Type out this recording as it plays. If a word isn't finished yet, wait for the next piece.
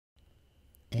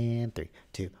And three,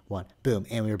 two, one, boom.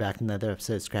 And we were back in another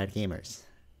episode of Socratic Gamers.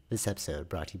 This episode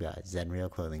brought to you by Zenreal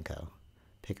Clothing Co.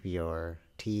 Pick up your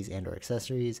tees and or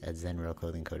accessories at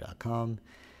zenrealclothingco.com.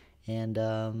 And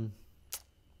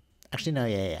actually, no,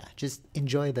 yeah. Just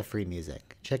enjoy the free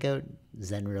music. Check out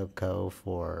Zenreal Co.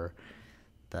 for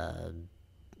the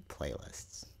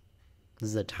playlists. This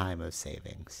is a time of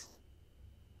savings.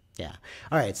 Yeah.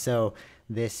 All right. So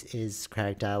this is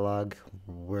Socratic Dialogue.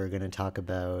 We're going to talk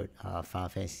about Final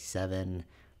Fantasy VII,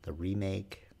 the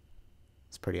remake.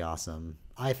 It's pretty awesome.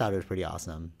 I thought it was pretty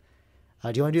awesome.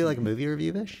 Do you want to do like a movie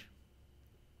review, Vish?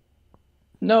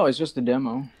 No, it's just a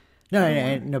demo.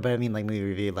 No, but I mean like movie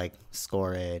review, like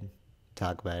score it,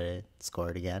 talk about it,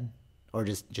 score it again, or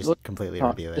just completely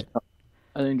review it.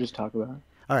 I think just talk about it.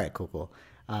 All right, cool.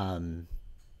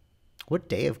 What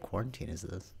day of quarantine is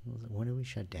this? When did we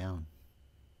shut down?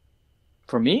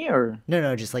 For me, or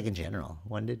No, just like in general.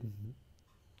 When did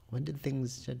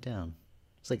things shut down?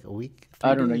 It's like a week.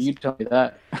 I don't know. days? You tell me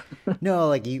that. No,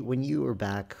 like when you were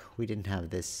back, we didn't have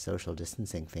this social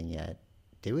distancing thing yet,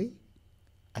 did we?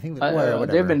 I think whatever.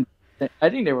 They've been. I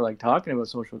think they were like talking about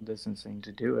social distancing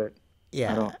to do it.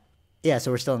 Yeah.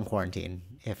 So we're still in quarantine.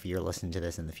 If you're listening to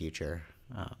this in the future,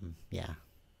 yeah,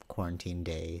 quarantine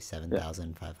day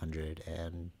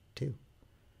 7,502.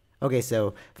 Okay,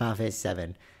 so Final Fantasy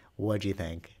VII. What'd you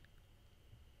think?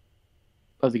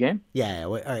 Of the game? Yeah.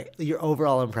 All right. Your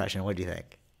overall impression. What'd you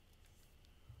think?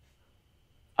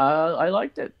 I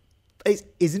liked it.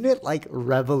 Isn't it like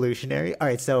revolutionary? All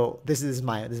right, so this is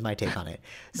my take on it.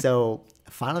 So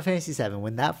Final Fantasy VII,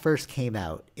 when that first came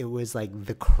out, it was like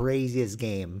the craziest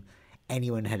game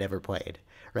anyone had ever played,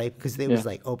 right? Because it was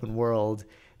like open world.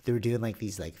 They were doing like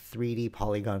these like 3D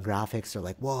polygon graphics. They're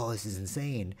like, whoa, this is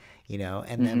insane, you know?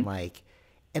 And then like,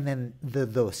 and then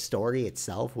the story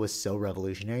itself was so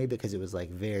revolutionary because it was like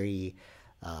very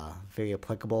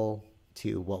applicable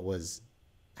to what was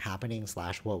happening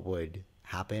 / what would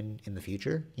happen in the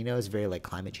future. You know, it's very like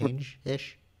climate change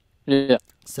ish. Yeah.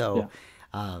 So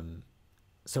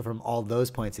so from all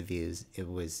those points of views, it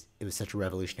was such a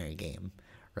revolutionary game,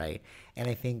 right? And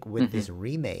I think with this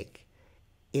remake,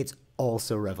 it's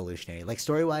also revolutionary. Like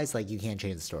story wise, like you can't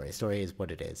change the story. The story is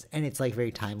what it is, and it's like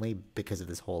very timely because of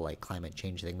this whole like climate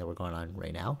change thing that we're going on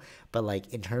right now. But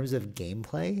like in terms of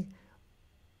gameplay,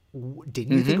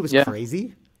 didn't you think it was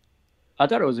crazy? I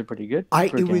thought it was a pretty good.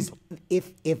 It was.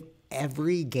 If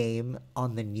every game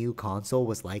on the new console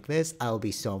was like this, I'll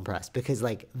be so impressed because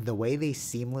like the way they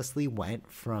seamlessly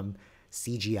went from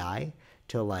CGI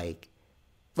to like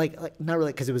not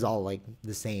really, because it was all like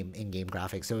the same in-game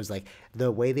graphics. So it was like the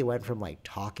way they went from like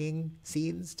talking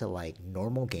scenes to like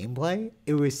normal gameplay.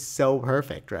 It was so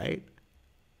perfect, right?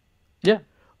 Yeah.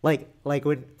 Like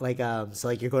when so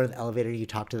like you're going in the elevator, you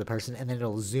talk to the person, and then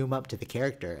it'll zoom up to the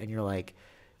character, and you're like,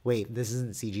 wait, this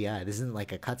isn't CGI. This isn't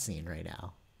like a cutscene right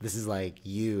now. This is like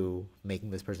you making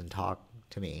this person talk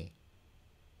to me.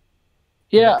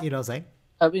 Yeah. You know what I'm saying?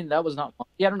 I mean, that was not.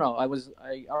 Yeah, I don't know.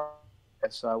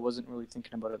 So I wasn't really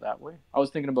thinking about it that way. I was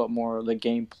thinking about more the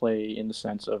gameplay in the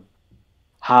sense of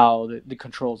how the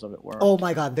controls of it were. Oh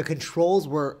my god, the controls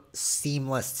were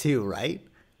seamless too, right?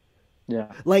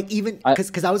 Yeah. Like even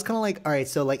because I was kind of like, all right,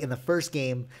 so like in the first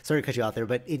game, sorry to cut you off there,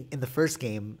 but in the first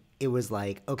game, it was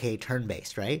like, okay,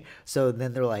 turn-based, right? So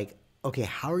then they're like, okay,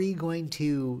 how are you going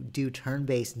to do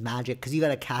turn-based magic? Because you got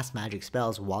to cast magic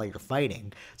spells while you're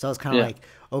fighting. So I was kind of like,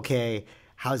 okay,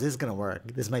 how's this going to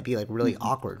work? This might be like really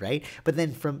awkward, right? But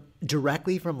then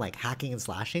directly from like hacking and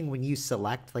slashing, when you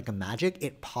select like a magic,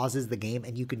 it pauses the game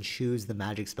and you can choose the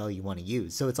magic spell you want to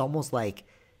use. So it's almost like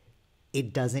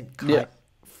it doesn't cut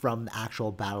from the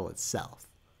actual battle itself.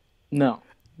 No.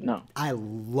 I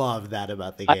love that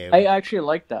about the game. I actually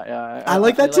like that. Yeah, I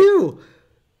like that too.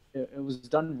 It was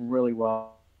done really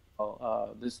well.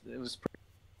 It was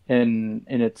in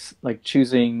it's like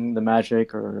choosing the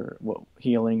magic or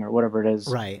healing or whatever it is.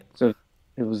 Right. So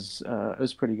it was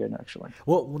pretty good actually.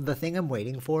 Well, the thing I'm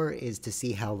waiting for is to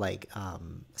see how like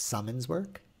summons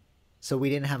work. So we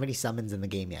didn't have any summons in the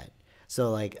game yet. So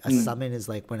like a summon is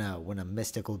like when a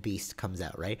mystical beast comes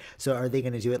out, right? So are they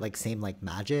gonna do it like same like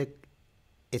magic?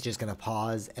 It's just gonna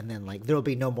pause and then like there'll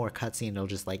be no more cutscene. It'll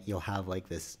just like you'll have like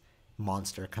this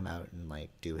monster come out and like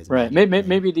do his right.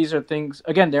 Maybe these are things.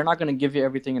 Again, they're not going to give you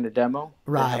everything in the demo.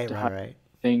 Right.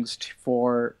 Things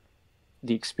for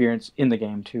the experience in the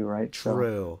game too, right?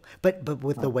 True. So, but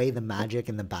with the way the magic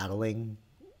and the battling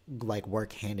like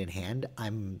work hand in hand,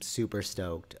 I'm super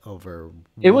stoked over.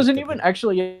 It wasn't even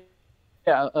actually.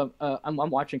 Yeah,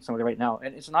 I'm watching some of it right now,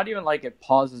 and it's not even like it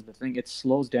pauses the thing; it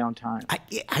slows down time.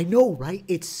 I know, right?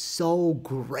 It's so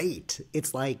great.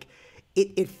 It's like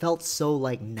it felt so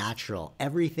like natural.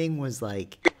 Everything was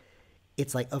like,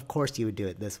 it's like, of course you would do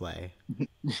it this way.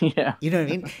 Yeah. You know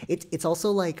what I mean? It's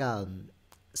also like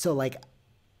so like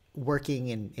working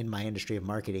in my industry of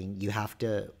marketing, you have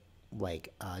to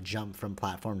like jump from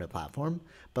platform to platform,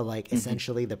 but like Hmm.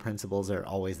 essentially the principles are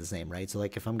always the same, right? So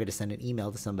like if I'm going to send an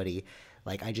email to somebody,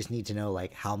 like I just need to know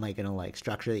like how am I going to like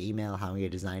structure the email, how am I going to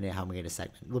design it, how am I going to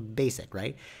segment, well, basic,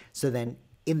 right? So then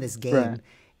in this Right. game,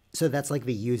 so that's like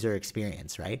the user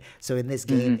experience, right? So in this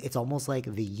game, Hmm. it's almost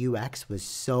like the UX was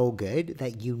so good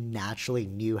that you naturally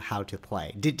knew how to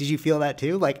play. Did you feel that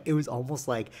too? Like it was almost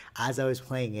like as I was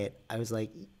playing it, I was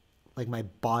like my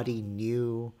body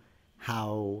knew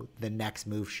how the next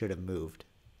move should have moved,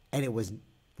 and it was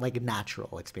like a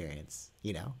natural experience,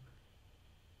 you know.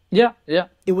 Yeah. Yeah.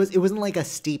 It wasn't like a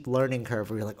steep learning curve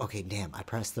where you're like, okay, damn, I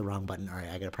pressed the wrong button. All right,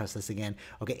 I gotta press this again.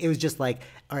 Okay, it was just like,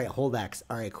 all right, hold X.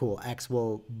 All right, cool. X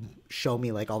will show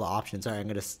me like all the options. All right, I'm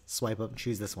gonna swipe up and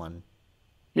choose this one.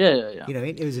 Yeah. Yeah. Yeah. You know what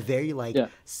I mean? It was a very like Yeah.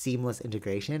 seamless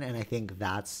integration, and I think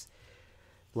that's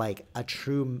like a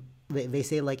true. They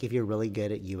say like if you're really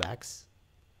good at UX,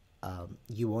 Hmm.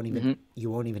 you won't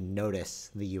even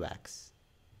notice the UX.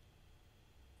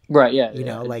 Right. Yeah. You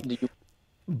Yeah. know, like Those things.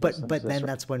 but That's then right.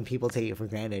 that's when people take it for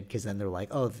granted because then they're like,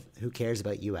 oh, who cares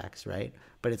about UX, right?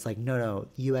 But it's like, no,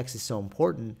 UX is so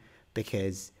important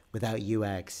because without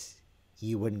UX,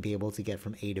 you wouldn't be able to get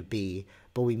from A to B.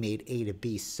 But we made A to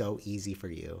B so easy for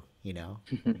you, you know?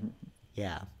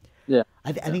 Yeah, Yeah. I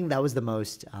Yeah. think that was the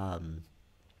most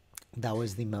that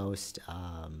was the most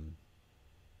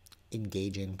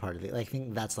engaging part of it. Like, I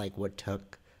think that's like what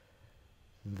took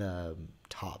the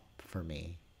top for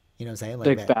me. You know what I'm saying?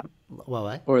 Like The that. bat Well,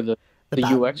 what? or the The the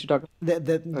bat, UX you're talking the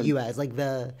about? Or US, like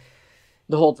the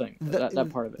whole thing. That the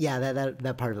part of it. yeah,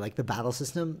 that part of it, like the battle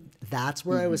system. That's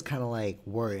where I Hmm. was kind of like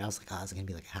worried. I was like, oh, it's gonna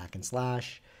be like hack and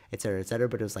slash, et cetera, et cetera.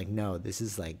 But it was like, no, this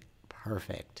is like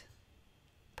perfect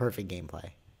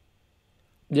gameplay.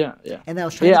 Yeah. Yeah. And I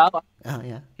was trying to, Yeah. oh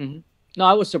yeah, Mhm. No,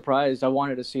 I was surprised. I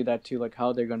wanted to see that too, like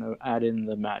how they're gonna add in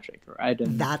the magic or add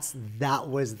in. that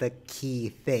was the key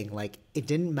thing. Like it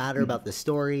didn't matter Mhm. about the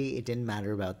story, it didn't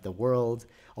matter about the world.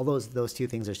 All those two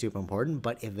things are super important.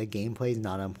 But if the gameplay is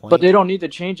not on But point, they don't need to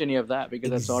change any of that because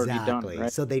that's already done, exactly.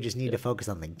 right? So they just need Yeah. to focus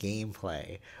on the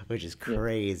gameplay, which is Yeah.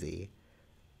 crazy.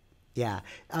 Yeah,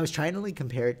 I was trying to like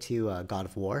compare it to God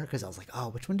of War because I was like, oh,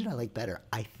 which one did I like better?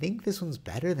 I think this one's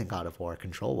better than God of War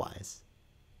control wise.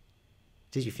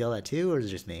 Did you feel that too, or is it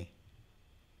just me?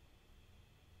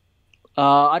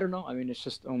 I don't know. I mean, it's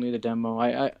just only the demo.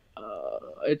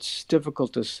 It's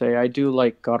difficult to say. I do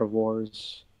like God of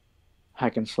War's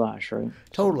hack and slash, right?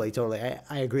 So Totally.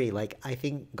 I agree. Like, I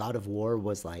think God of War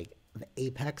was like the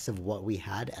apex of what we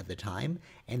had at the time.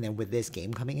 And then with this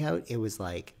game coming out, it was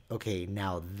like, okay,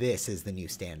 now this is the new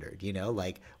standard, you know?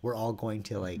 Like, we're all going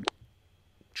to like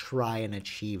try and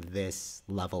achieve this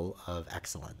level of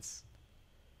excellence.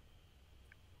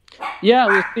 yeah,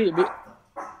 we'll see.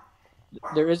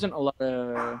 There isn't a lot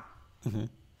of Hmm.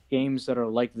 games that are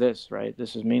like this, right?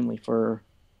 This is mainly for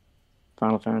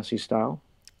Final Fantasy style.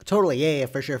 Totally. Yeah,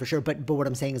 for sure. But what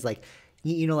I'm saying is like,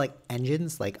 you know, like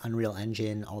engines, like Unreal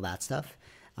Engine, all that stuff.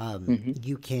 Hmm.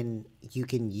 You can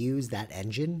use that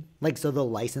engine, like so they'll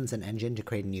license an engine to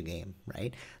create a new game,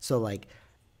 right? So like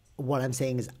what I'm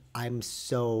saying is I'm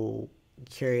so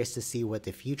curious to see what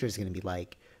the future is going to be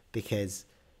like because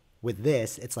with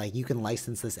this, it's like you can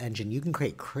license this engine, you can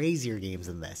create crazier games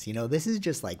than this. You know, this is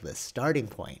just like the starting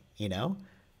point. You know,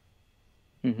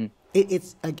 Hmm.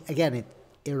 it's again,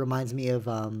 it reminds me of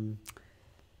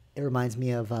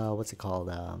what's it called,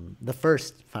 the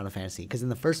first Final Fantasy, because in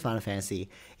the first Final Fantasy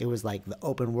it was like the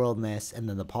open worldness and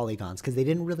then the polygons because they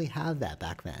didn't really have that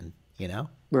back then. You know,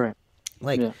 Right.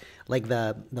 like Yeah.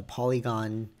 the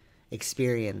polygon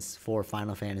experience for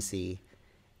Final Fantasy,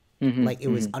 Hmm. like it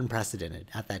was Hmm.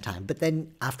 unprecedented at that time. But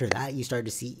then after that, you started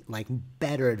to see like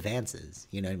better advances.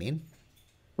 You know what I mean?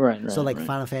 Right. So Right. like Right.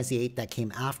 Final Fantasy VIII that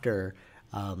came after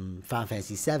Final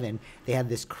Fantasy VII, they had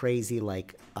this crazy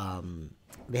like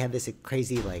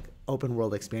open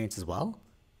world experience as well.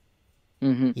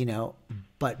 Hmm. You know,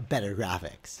 but better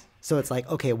graphics. So it's like,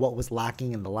 okay, what was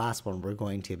lacking in the last one, we're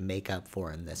going to make up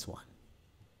for in this one.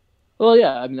 Well,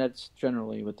 yeah. I mean, that's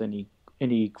generally with any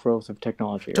growth of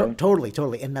technology, right?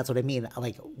 Totally, and that's what I mean.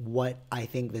 Like, what I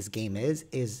think this game is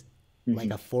like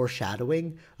Hmm. a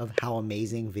foreshadowing of how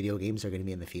amazing video games are going to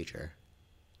be in the future.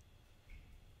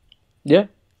 Yeah.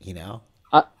 You know?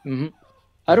 Mhm.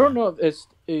 I don't Yeah. know if it's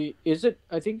is it.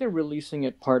 I think they're releasing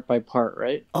it part by part,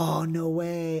 right? Oh no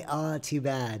way! Oh, too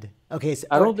bad. Okay, so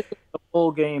I don't think it's the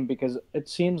full game because it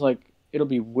seems like it'll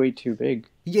be way too big.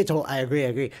 Yeah, I agree. I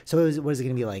agree. So what is it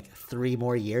going to be like 3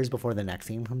 more years before the next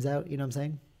game comes out? You know what I'm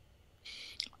saying?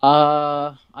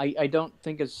 I don't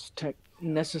think it's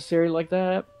necessary like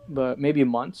that, but maybe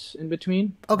months in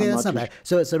between. Okay, I'm that's not not too bad.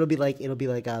 sure. So it'll be like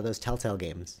those Telltale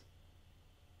games.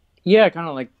 Yeah, kind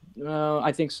of like.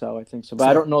 I think so. I think so, but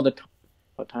I So don't know the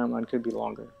timeline could be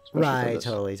longer, especially for right, this.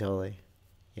 totally, totally.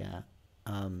 Yeah.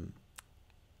 Um,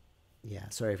 yeah.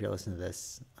 Sorry if you're listening to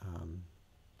this.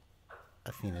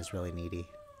 Athena's really needy,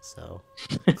 so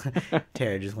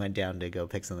Tara just went down to go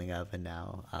pick something up, and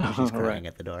now she's All right. crying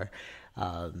at the door.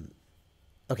 Um,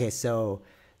 okay, so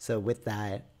with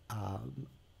that,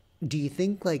 do you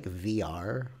think like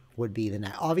VR would be the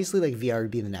next? Obviously, like VR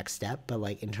would be the next step, but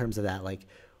like in terms of that, like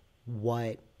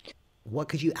what what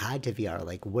could you add to VR?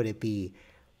 Like, would it be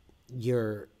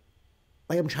your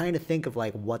like I'm trying to think of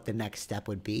like what the next step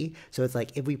would be. So it's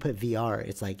like if we put VR,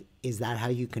 it's like is that how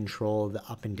you control the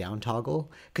up and down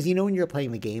toggle? Because you know when you're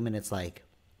playing the game and it's like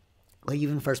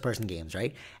even first person games,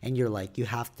 right? And you're like you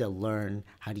have to learn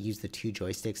how to use the two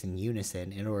joysticks in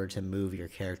unison in order to move your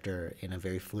character in a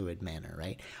very fluid manner,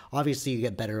 right? Obviously you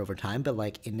get better over time, but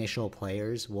like initial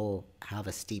players will have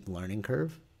a steep learning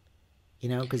curve, you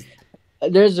know, because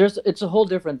There's it's a whole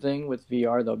different thing with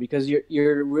VR though, because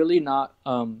you're really not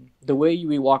the way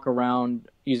we walk around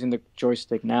using the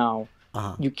joystick now.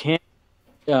 uh You can't.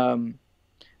 Um,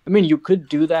 I mean, you could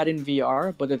do that in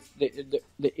VR, but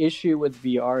the issue with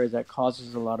VR is that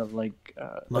causes a lot of like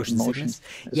motion motion sickness.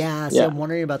 sickness. Yeah, so Yeah, I'm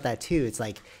wondering about that too. It's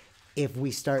like if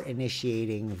we start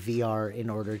initiating VR in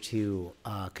order to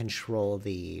control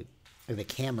the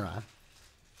camera,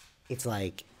 it's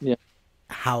like yeah.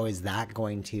 how is that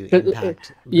going to 'Cause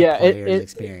impact the yeah, player's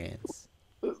experience?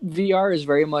 VR is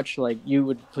very much like you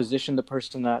would position the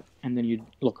person that, and then you'd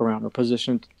look around or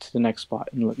position to the next spot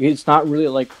and look. It's not really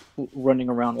like running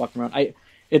around, walking around.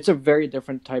 It's a very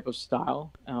different type of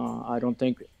style. I don't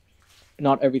think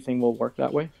not everything will work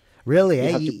that way. Really, You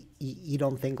eh? have to. You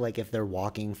don't think like if they're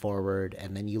walking forward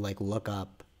and then you like look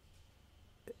up,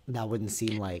 that wouldn't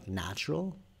seem like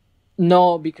natural?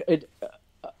 No, because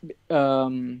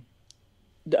um,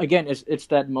 again, it's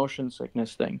that motion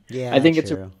sickness thing. I Yeah, think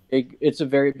true. it's a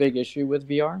very big issue with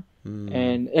VR. Hmm.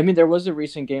 And I mean, there was a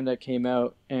recent game that came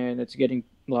out, and it's getting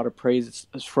a lot of praise.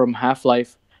 It's from Half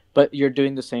Life, but you're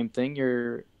doing the same thing.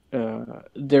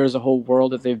 There's a whole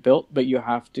world that they've built, but you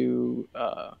have to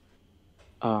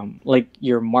like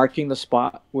you're marking the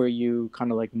spot where you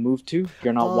kind of like move to.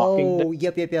 You're not walking there. Oh,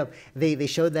 yep, yep, yep. They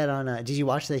showed that on. Did you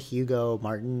watch the Hugo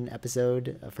Martin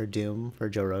episode for Doom for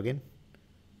Joe Rogan?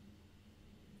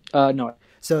 No.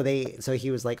 So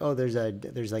he was like, oh, there's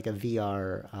like a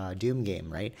VR Doom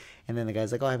game, right? And then the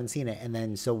guy's like, oh, I haven't seen it. And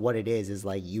then so what it is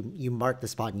like you mark the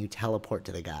spot and you teleport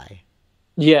to the guy.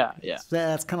 Yeah, yeah. So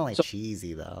that's kind of like So,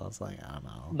 cheesy though. It's like I don't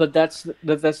know. but that's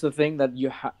the thing that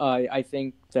I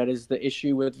think that is the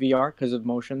issue with VR because of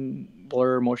motion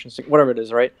blur, motion sick, whatever it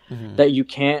is, right? Hmm. That you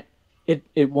can't.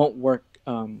 It won't work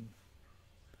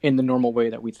in the normal way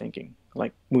that we're thinking,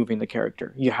 like moving the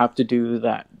character. You have to do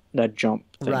that jump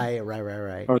thing Right, right, right,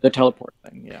 right. or the teleport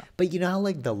thing. Yeah. But you know how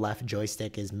like the left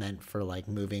joystick is meant for like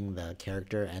moving the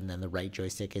character and then the right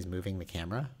joystick is moving the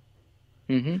camera?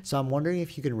 Hmm. So I'm wondering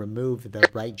if you can remove the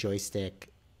right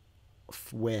joystick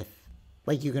with,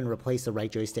 like, you can replace the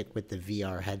right joystick with the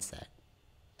VR headset.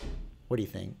 What do you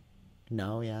think?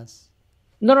 No, yes.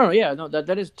 No, no, no, yeah, no.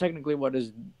 That is technically what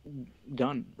is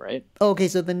done, right? Oh, okay,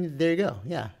 so then there you go.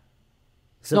 Yeah.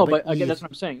 So, No, but but again, that's what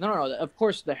I'm saying. No, no, no. Of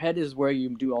course, the head is where you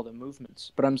do all the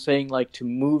movements. But I'm saying like to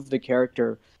move the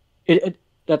character,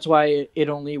 that's why it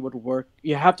only would work.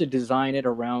 You have to design it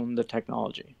around the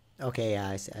technology. okay, yeah,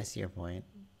 I see your point.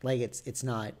 Like it's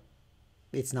not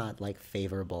like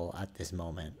favorable at this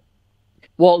moment.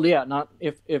 Well, yeah, not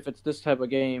if it's this type of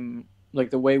game, like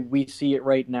the way we see it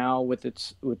right now with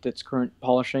its current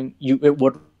polishing, it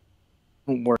wouldn't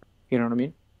work. You know what I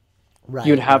mean? You'd Right,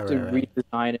 right, have to right, right.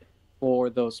 redesign it for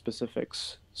those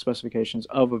specifications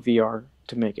of a VR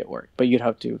to make it work. But you'd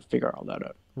have to figure all that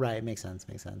out. Right, makes sense,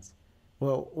 makes sense.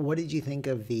 Well, what did you think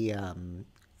of the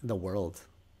world?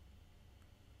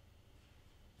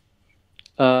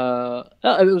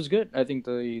 It was good. I think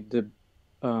the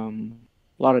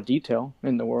a lot of detail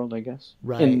in the world, I guess.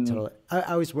 Right, In totally.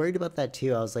 I was worried about that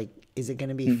too. I was like, is it going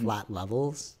to be Mhm. flat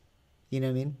levels? You know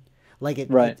what I mean? Like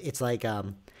Right. it's like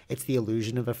it's the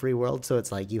illusion of a free world. So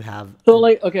it's like you have So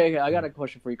like, okay, I got a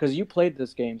question for you because you played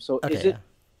this game. So is okay, yeah. it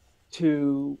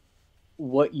to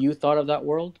what you thought of that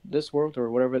world, this world, or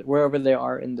whatever, wherever they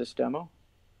are in this demo?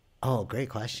 Oh, great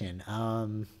question.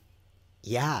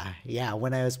 Yeah.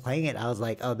 When I was playing it, I was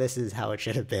like, oh, this is how it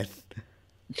should have been.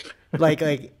 like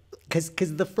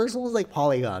because the first one was like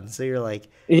polygon, so you're like,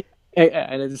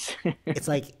 And it's it's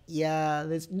like, yeah,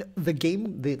 the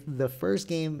game, the first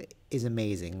game is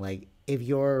amazing. Like, if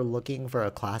you're looking for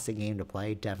a classic game to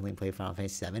play, definitely play Final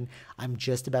Fantasy 7. I'm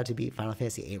just about to beat Final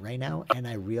Fantasy 8 right now, and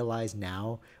I realize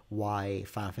now why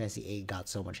Final Fantasy 8 got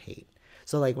so much hate.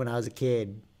 So like when I was a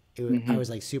kid, I was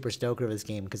like super stoked over this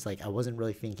game because like I wasn't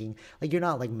really thinking, like, you're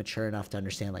not like mature enough to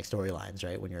understand like storylines,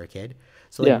 right, when you're a kid.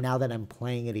 So like yeah. now that I'm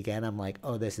playing it again, I'm like,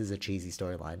 oh, this is a cheesy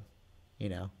storyline, you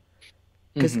know?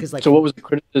 Because like So what was the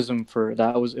criticism for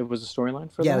that? It was a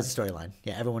storyline for yeah, it that? was a storyline.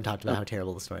 Yeah, everyone talked about Oh, how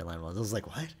terrible the storyline was. I was like,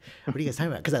 what? What are you guys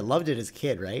talking about? Because I loved it as a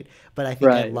kid, right? But I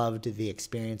think I right, loved the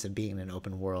experience of being in an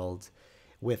open world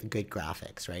with good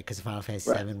graphics, right? Because Final Fantasy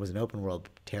right. 7 was an open world,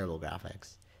 terrible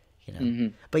graphics, you know.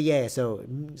 Hmm. But yeah, so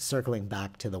circling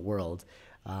back to the world,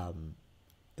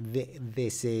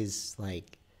 this is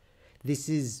like this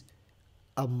is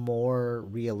a more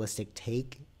realistic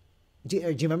take. Do you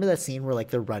remember that scene where like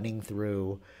they're running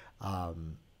through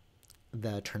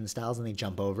the turnstiles and they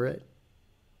jump over it,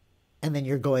 and then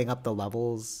you're going up the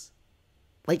levels,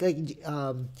 like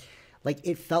like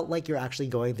it felt like you're actually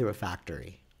going through a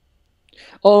factory.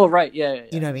 Oh, right. Yeah, yeah,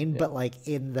 You yeah. know what I mean? Yeah. But like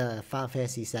in the Final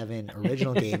Fantasy VII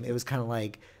original game, it was kind of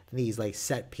like these like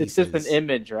set It's just an pieces.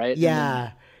 image, right? And then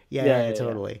Yeah, yeah, yeah, yeah, yeah, yeah,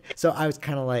 yeah. totally. So I was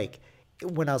kind of like,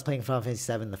 when I was playing Final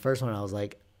Fantasy VII, the first one, I was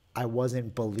like, I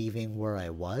wasn't believing where I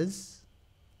was,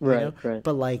 you know. Right, right.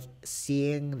 But like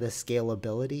seeing the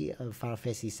scalability of Final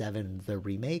Fantasy VII, the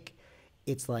remake,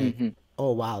 it's like, Hmm.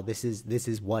 oh wow, this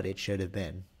is what it should have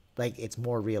been. Like it's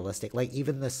more realistic. Like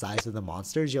even the size of the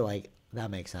monsters, you're like,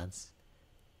 that makes sense.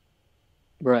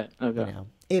 Right. You Okay. know,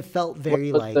 it felt What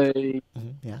very about like, the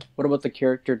yeah. what about the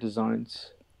character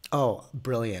designs? Oh,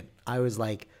 brilliant. I was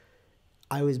like,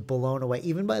 I was blown away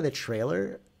even by the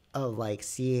trailer of like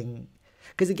seeing,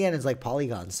 because again, it's like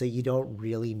polygons, so you don't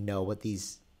really know what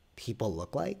these people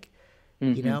look like,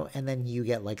 you Hmm. know, and then you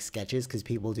get like sketches because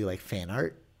people do like fan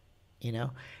art, you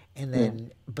know, and Yeah.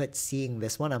 then, but seeing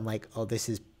this one, I'm like, oh, this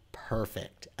is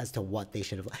perfect as to what they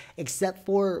should have, except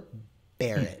for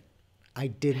Barrett. I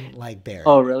didn't like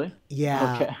Oh, Barrett. really?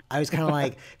 Yeah, Okay. I was kind of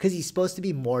like, because he's supposed to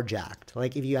be more jacked.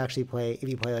 Like if you play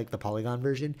like the polygon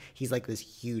version, he's like this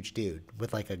huge dude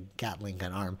with like a Gatling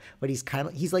gun arm. But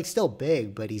he's like still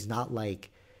big, but he's not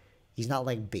like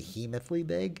behemothly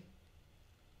big.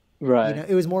 You know, Right.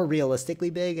 it was more realistically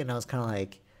big, and I was kind of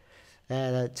like,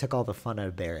 that took all the fun out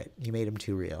of Barrett. You made him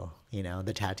too real. You know,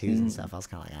 the tattoos and Mm. stuff. I was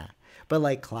kind of like, ah. But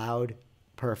like Cloud,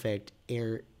 perfect.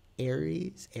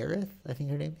 Aerith, I think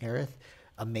her name, Aerith,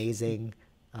 amazing.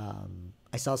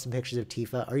 I saw some pictures of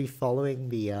Tifa. Are you following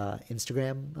the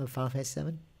Instagram of Final Fantasy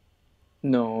 7?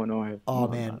 No, no, I'm Oh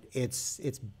man, not. it's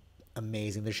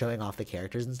amazing. They're showing off the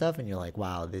characters and stuff, and you're like,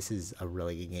 wow, this is a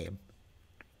really good game.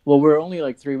 Well, we're only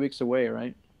like 3 weeks away,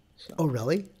 right? Oh So,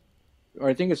 really? or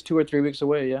I think it's 2 or 3 weeks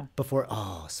away. Yeah. Before,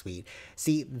 oh sweet.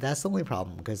 See, that's the only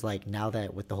problem because like now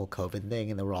that with the whole COVID thing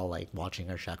and then we're all like watching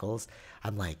our shekels,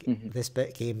 I'm like, Hmm. this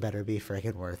game better be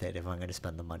freaking worth it if I'm gonna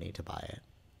spend the money to buy it.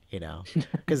 You know,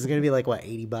 because it's gonna be like what,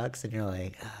 $80, and you're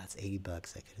like, ah, it's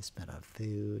 $80 I could have spent on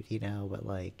food, you know. But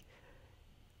like,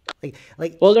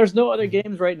 Well, there's no other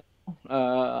games right now.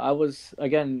 I was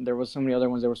again. There was so many other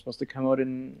ones that were supposed to come out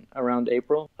in around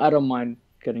April. I don't mind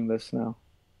getting this now,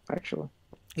 actually.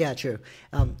 yeah, true.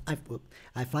 I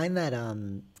I find that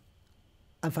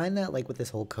I find that like with this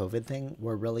whole COVID thing,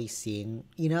 we're really seeing,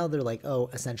 you know, they're like, oh,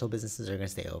 essential businesses are gonna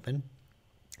stay open,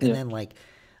 and Yeah. then like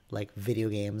video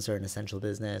games are an essential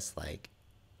business. Like,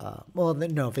 well,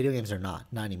 no, video games are not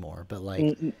anymore. But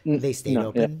like they stayed No.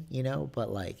 Yeah. open, you know.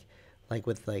 But like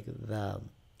with like the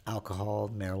alcohol,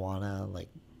 marijuana, like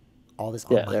all this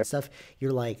Yeah. online There. stuff,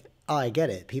 you're like, oh, I get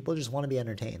it. People just want to be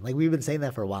entertained. Like we've been saying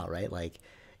that for a while, right?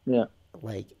 Yeah.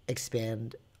 Like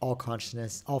expand all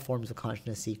consciousness, all forms of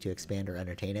consciousness seek to expand or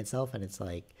entertain itself, and it's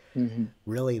like Hmm.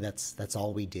 really that's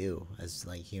all we do as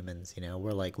like humans, you know.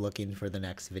 We're like looking for the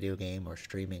next video game or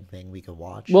streaming thing we could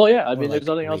watch, Well, yeah. I or mean, there's like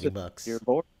nothing else to reading do. You're books.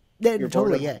 bored. Yeah, You're no,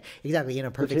 bored totally, at home. yeah, exactly. In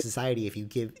a The perfect t- society, if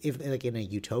like in a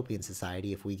utopian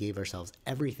society, if we gave ourselves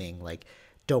everything, like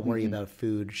don't worry hmm. about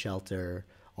food, shelter,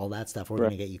 all that stuff, we're Right.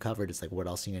 gonna get you covered. It's like, what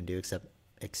else are you gonna do except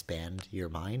expand your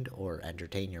mind or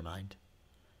entertain your mind,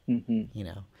 Hmm. you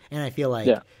know? And I feel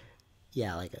Yeah. like,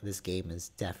 yeah, like this game is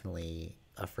definitely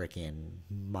a freaking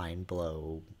mind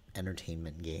blow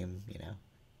entertainment game, you know?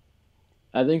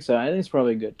 I think so. I think it's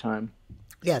probably a good time.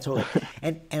 Yeah, totally.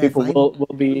 And I find, People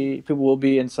will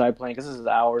be inside playing because this is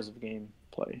hours of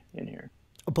gameplay in here.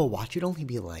 but watch it only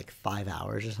be like 5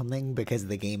 hours or something because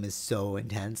the game is so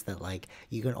intense that like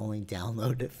you can only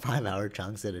download it 5 hour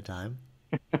chunks at a time.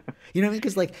 You know what I mean?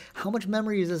 Because like, how much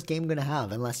memory is this game gonna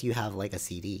have unless you have like a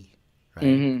CD,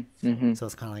 right? So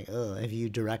it's kind of like, oh, if you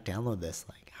direct download this,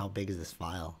 like, how big is this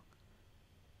file?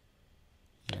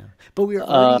 Yeah, but we were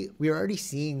already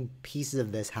seeing pieces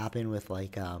of this happen with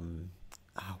like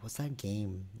what's that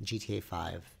game? GTA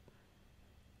 5.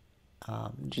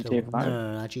 GTA No, 5, no,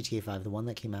 no, not GTA 5. The one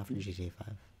that came after GTA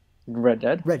 5. Red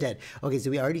Dead. Red Dead. Okay, so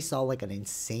we already saw like an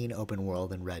insane open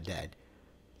world in Red Dead,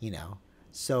 you know.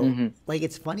 So like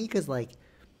it's funny because like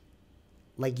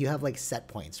you have like set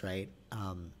points, right?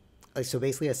 Like so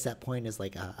basically a set point is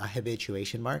like a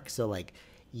habituation mark. So like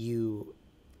you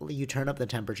turn up the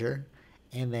temperature,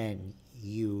 and then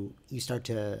you start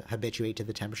to habituate to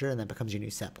the temperature, and that becomes your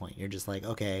new set point. You're just like,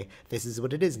 okay, this is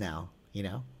what it is now, you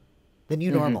know. The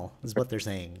new normal is what they're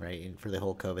saying, right? And for the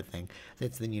whole COVID thing,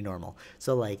 it's the new normal.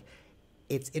 So like,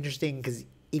 it's interesting because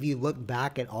if you look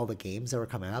back at all the games that were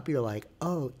coming up, you're like,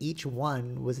 oh, each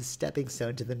one was a stepping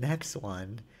stone to the next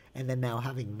one. And then now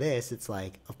having this, it's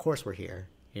like, of course we're here,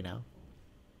 you know?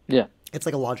 Yeah. It's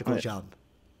like a logical jump,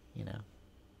 you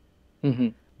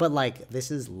know? But like,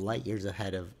 this is light years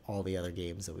ahead of all the other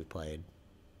games that we played,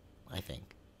 I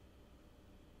think.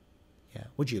 Yeah.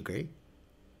 Would you agree?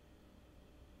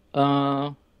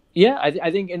 Yeah,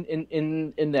 I think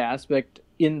in the aspect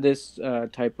in this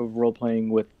type of role playing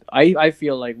with I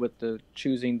feel like with the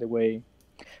choosing the way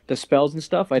the spells and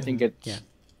stuff, I think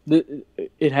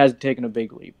it has taken a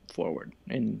big leap forward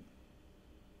in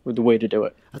with the way to do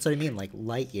it. That's what I mean, like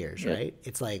light years, right?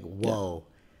 It's like, whoa,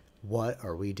 what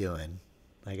are we doing?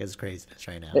 Like, it's craziness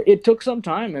right now. It took some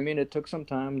time. I mean, it took some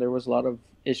time. There was a lot of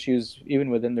issues even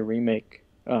within the remake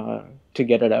to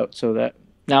get it out, so that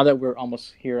now that we're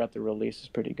almost here at the release is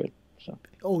pretty good. So.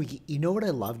 Oh, you know what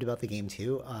I loved about the game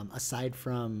too? Aside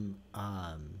from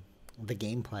the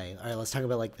gameplay, all right, let's talk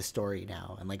about like the story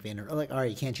now and like like, all right,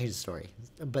 you can't change the story,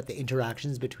 but the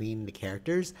interactions between the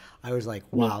characters, I was like,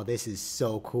 wow, this is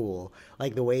so cool.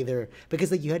 Like the way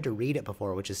because like you had to read it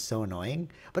before, which is so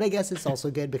annoying. But I guess it's also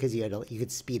good because you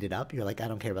could speed it up. You're like, I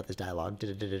don't care about this dialogue.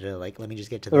 Like, let me just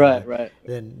get to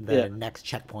the next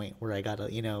checkpoint where I gotta,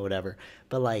 whatever.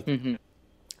 But like.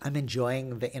 I'm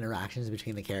enjoying the interactions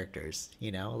between the characters,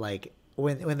 you know, like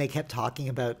when they kept talking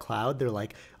about Cloud, they're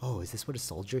like, oh, is this what a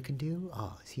soldier can do?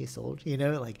 Oh, is he a soldier? You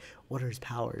know, like what are his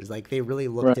powers? Like they really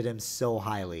looked at him so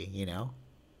highly, you know?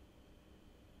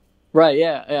 Right.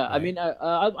 Yeah. Yeah. Right. I mean,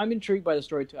 I'm intrigued by the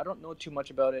story too. I don't know too much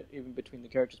about it even between the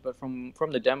characters, but from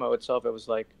the demo itself, it was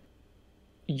like,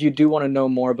 you do want to know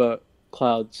more about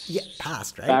Cloud's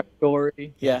past, right?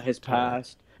 Backstory. Yeah. His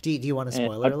past. Do you want a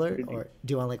spoiler alert, or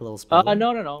do you want like a little spoiler?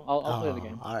 No. I'll play the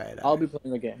game. All right. I'll be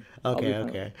playing the game.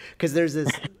 Okay. Because there's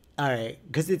this. All right.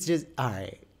 Because it's just all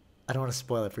right. I don't want to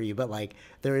spoil it for you, but like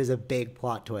there is a big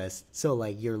plot twist. So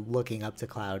like you're looking up to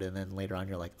Cloud, and then later on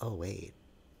you're like, oh wait.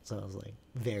 So it was like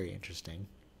very interesting.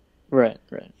 Right.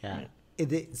 Yeah.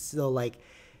 So like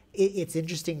it's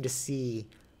interesting to see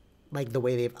like the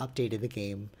way they've updated the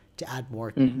game to add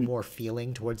more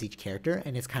feeling towards each character,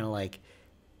 and it's kind of like.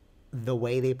 The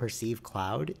way they perceive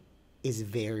Cloud is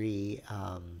very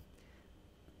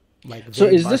like. So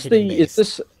is this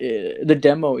the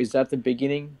demo? Is that the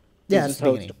beginning? Yeah, that's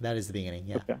the beginning. That is the beginning.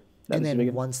 Yeah. Okay. And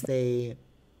then once they,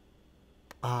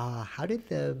 how did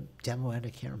the demo end? I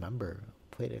can't remember.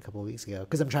 I played it a couple of weeks ago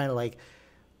because I'm trying to like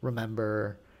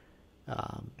remember.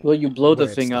 Well, you blow the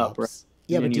thing up, right?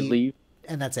 Yeah, but you leave,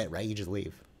 and that's it, right? You just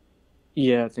leave.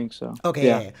 Yeah, I think so. Okay.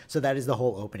 Yeah. So that is the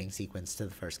whole opening sequence to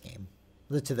the first game.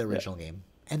 To the original game,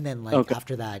 and then like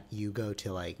after that you go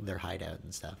to like their hideout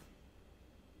and stuff.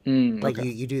 Like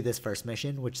you do this first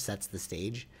mission, which sets the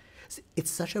stage. It's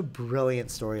such a brilliant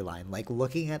storyline. Like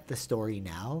looking at the story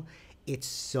now, it's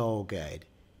so good.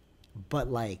 But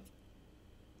like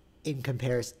in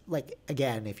comparison, like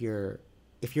again, if you're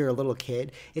a little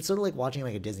kid, it's sort of like watching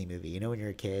like a Disney movie. You know, when you're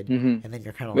a kid, and then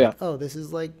you're kind of like, oh, this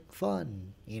is like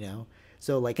fun. You know.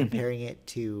 So, like, comparing it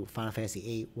to Final Fantasy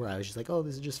VIII, where I was just like, oh,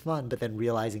 this is just fun. But then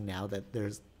realizing now that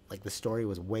there's, like, the story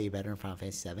was way better in Final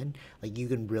Fantasy VII, like, you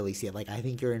can really see it. Like, I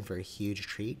think you're in for a huge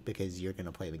treat because you're going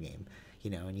to play the game, you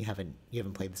know, and you haven't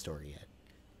played the story yet.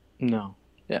 No.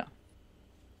 Yeah.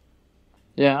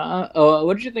 Yeah.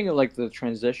 What did you think of, like, the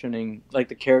transitioning, like,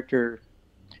 the character...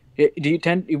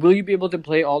 Will you be able to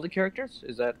play all the characters?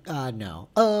 Is that... No.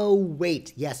 Oh,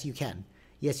 wait. Yes, you can.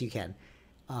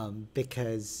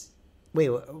 Because... Wait,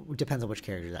 it depends on which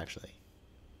characters, actually.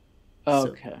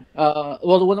 Okay.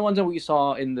 Well, the ones that we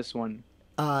saw in this one.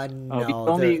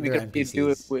 No, we they're could NPCs. do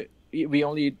it with... We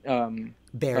only...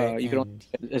 Barrett you can only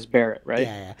as Barrett, right?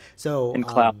 Yeah. So... And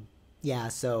Cloud. Yeah,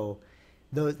 so...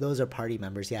 Those are party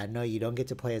members. Yeah, no, you don't get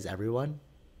to play as everyone.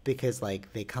 because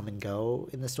like they come and go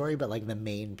in the story, but like the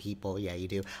main people, yeah, you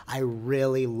do. I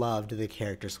really loved the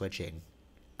character switching.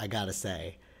 I gotta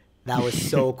say, that was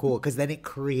so cool because then it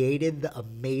created the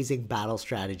amazing battle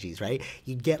strategies, right?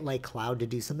 You'd get like Cloud to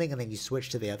do something, and then you switch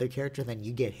to the other character, and then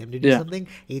you get him to do Yeah. something,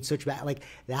 and you'd switch back. Like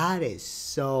that is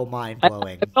so mind I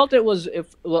blowing. felt it was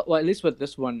well, at least with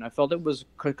this one, I felt it was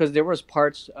because there was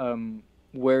parts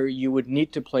where you would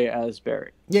need to play as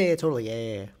Barret. Yeah, yeah,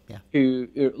 totally. Yeah.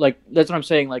 To like that's what I'm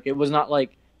saying. Like it was not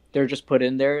like they're just put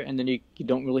in there and then you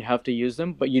don't really have to use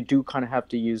them, but you do kind of have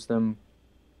to use them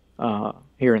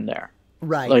here and there.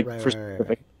 Right, Like right, for right, right,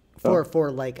 specific. right.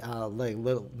 For like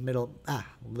little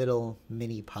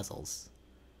mini puzzles.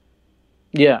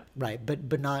 Yeah. Right,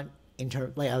 but not in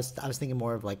terms like I was thinking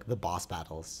more of like the boss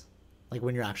battles. Like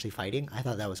when you're actually fighting, I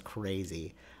thought that was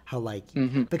crazy. How like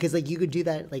because like you could do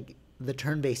that like the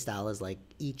turn-based style is like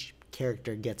each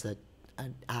character gets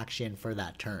an action for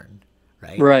that turn,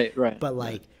 right? Right. But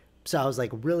like so I was like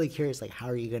really curious like how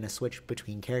are you going to switch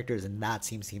between characters, and that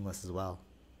seems seamless as well.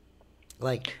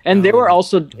 Like And they were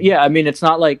also I mean it's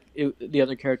not like the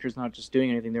other character's not just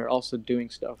doing anything, they're also doing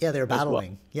stuff. yeah, they're as well.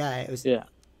 battling. Yeah, it was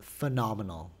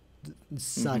phenomenal.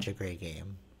 Such a great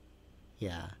game.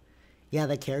 Yeah. Yeah,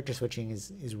 the character switching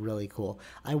is really cool.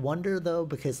 I wonder though,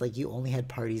 because like you only had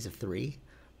parties of 3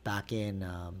 back in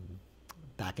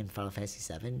Final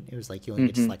Fantasy VII. It was like you only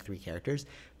get to select 3 characters.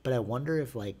 But I wonder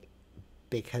if like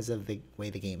because of the way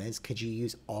the game is, could you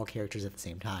use all characters at the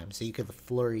same time? So you could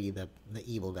flurry the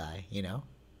evil guy, you know?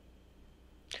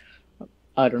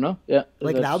 I don't know. Yeah.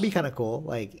 Like that would be kind of cool.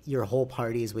 Like your whole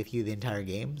party is with you the entire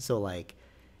game. So like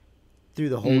through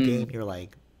the whole game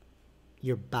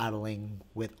you're battling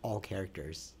with all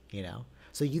characters, you know?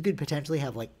 So you could potentially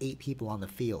have like 8 people on the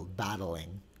field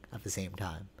battling at the same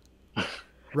time.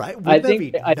 Right? Wouldn't that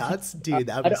be nuts? Dude,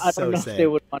 that would be I so don't know sick. if they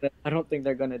would want to, I don't think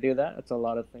they're going to do that. That's a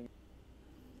lot of things.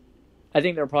 I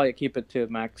think they'll probably keep it to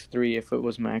max 3 if it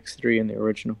was max 3 in the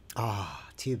original. Oh,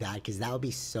 too bad, because that would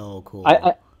be so cool.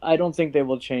 I don't think they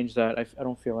will change that. I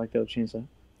don't feel like they'll change that.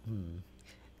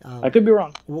 I could be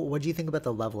wrong. What do you think about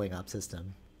the leveling up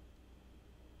system?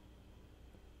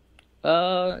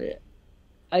 I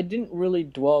didn't really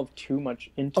delve too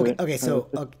much into it. Okay, so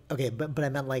but I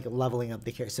meant like leveling up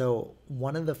the character. So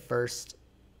one of the first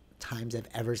times I've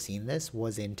ever seen this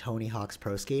was in Tony Hawk's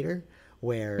Pro Skater,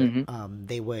 where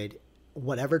they would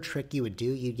whatever trick you would do,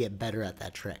 you'd get better at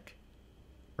that trick,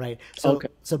 right? So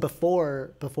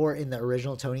before in the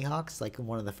original Tony Hawk's, like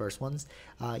one of the first ones,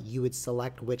 you would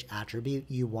select which attribute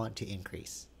you want to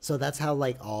increase. So that's how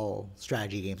like all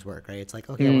strategy games work, right? It's like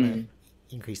okay, I want to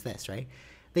increase this, right?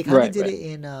 They kind of did it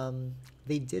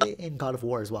in God of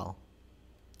War as well,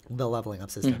 the leveling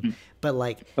up system. But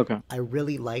like I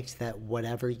really liked that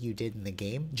whatever you did in the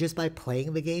game, just by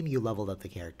playing the game, you leveled up the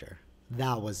character.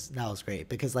 That was great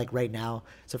because like right now,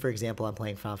 so for example, I'm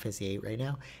playing Final Fantasy VIII right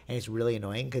now, and it's really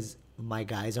annoying because my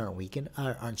guys aren't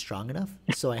strong enough,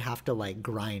 so I have to like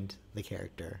grind the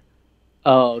character.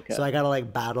 Oh, okay. So I gotta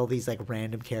like battle these like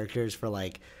random characters for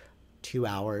like 2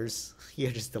 hours,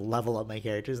 just to level up my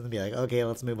characters and be like, okay,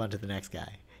 let's move on to the next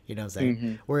guy. You know what I'm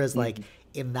saying? Whereas like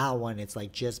in that one, it's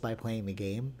like just by playing the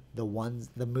game, the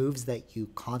moves that you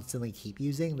constantly keep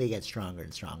using, they get stronger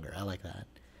and stronger. I like that.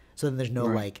 So then there's no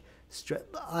like,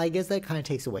 I guess that kind of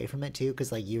takes away from it too,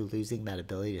 because like you're losing that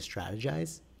ability to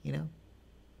strategize, you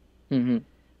know?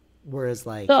 Whereas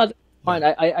like, no, fine.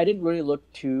 I didn't really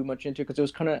look too much into it because it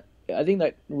was kind of, I think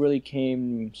that really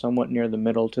came somewhat near the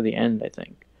middle to the end, I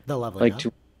think. The leveling like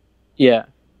up?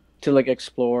 To like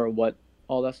explore what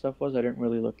all that stuff was. I didn't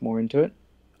really look more into it.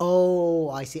 Oh,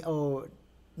 I see. Oh,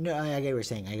 no, I get what you're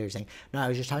saying. No, I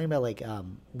was just talking about like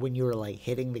when you were like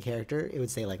hitting the character, it would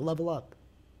say like level up.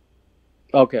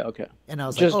 Okay. And I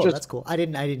was like, that's cool. I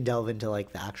didn't delve into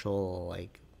like the actual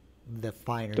like the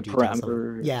finer the details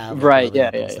parameter. of, yeah, like, right.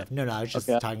 Yeah. Stuff. No, I was just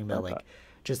talking about like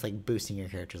just like boosting your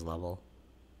character's level.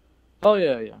 Oh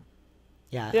yeah.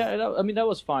 Yeah. I mean that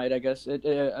was fine. I guess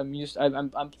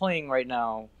I'm playing right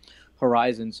now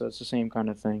Horizon, so it's the same kind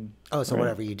of thing. Oh, so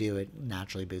whatever you do, it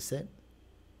naturally boosts it.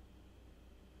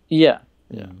 Yeah.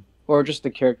 Or just the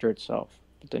character itself.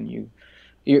 But then you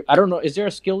I don't know. Is there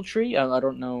a skill tree? I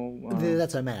don't know.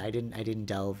 That's what I meant. I didn't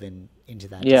delve into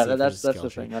that. Yeah, that's the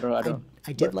thing.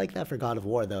 I did like that for God of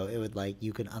War though. It would like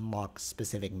you could unlock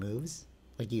specific moves,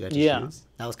 like you got to choose.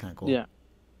 That was kind of cool. Yeah.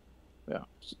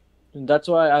 That's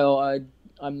why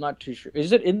I'm not too sure.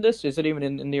 Is it in this? Is it even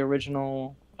in the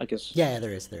original? I guess. Yeah,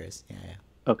 there is. Yeah.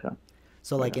 Okay.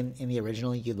 So like in the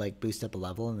original, you'd like boost up a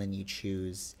level, and then you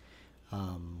choose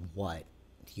what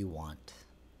you want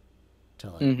to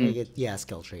like.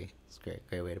 Skill tree. It's a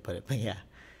great way to put it. But yeah.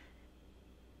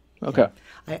 Okay.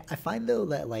 Yeah. I find though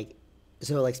that like,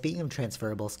 so like speaking of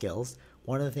transferable skills,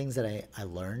 one of the things that I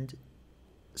learned,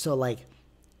 so like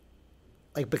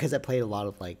because I played a lot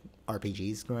of like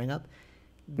RPGs growing up,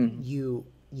 Hmm. you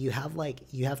have like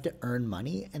you have to earn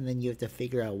money and then you have to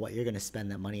figure out what you're going to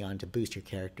spend that money on to boost your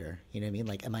character. You know what I mean?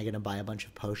 Like, am I going to buy a bunch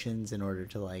of potions in order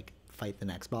to like fight the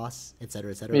next boss, et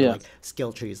cetera, et cetera? Or Yeah. like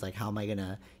skill trees, like how am I going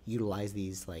to utilize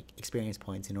these like experience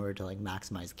points in order to like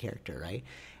maximize the character, right?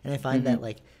 And I find Hmm. that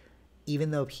like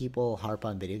even though people harp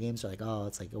on video games, are like, oh,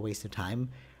 it's like a waste of time,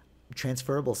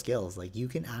 transferable skills, like you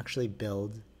can actually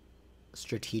build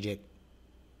strategic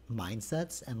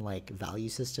mindsets and like value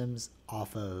systems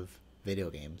off of video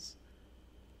games.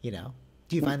 You know,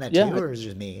 do you find that too, Yeah. or is it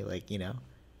just me? Like, you know,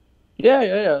 Yeah.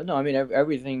 Yeah. Yeah. No, I mean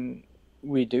everything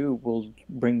we do will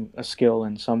bring a skill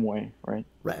in some way, right?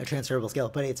 right, a transferable skill.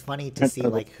 But it's funny to see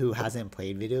Transferable. like who hasn't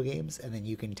played video games, and then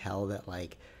you can tell that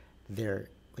like they're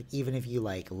like even if you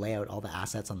like lay out all the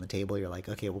assets on the table, you're like,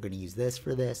 okay, we're gonna use this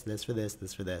for this, this for this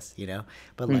for this, you know.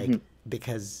 But like Hmm.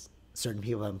 because certain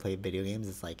people haven't played video games,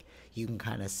 it's like you can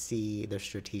kind of see their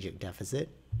strategic deficit,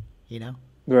 you know.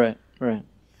 Right. Right.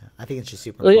 Yeah. I think it's just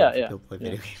super Well, yeah. important for Yeah. people to play Yeah.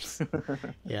 video games.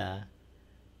 Yeah,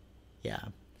 yeah.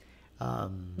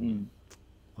 Mm.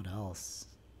 What else?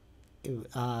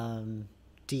 Um,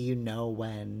 do you know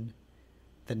when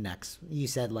the next? You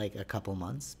said like a couple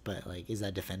months, but like, is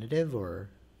that definitive or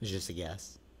is it just a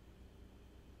guess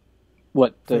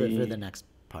What for the the next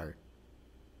part?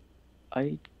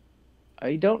 I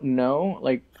I don't know.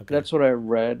 Like Okay. that's what I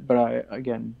read, but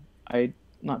I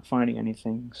not finding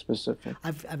anything specific.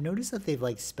 I've noticed that they've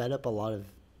like sped up a lot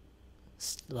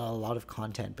of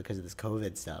content because of this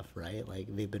COVID stuff, right? Like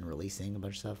they've been releasing a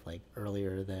bunch of stuff like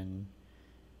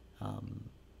um,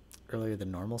 earlier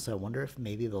than normal. So I wonder if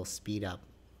maybe they'll speed up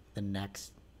the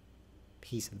next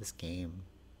piece of this game.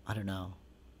 I don't know.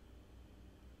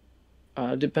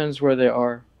 Depends where they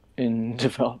are in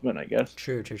development, I guess.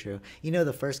 True, true, true. You know,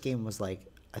 the first game was like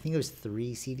I think it was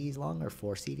 3 CDs long or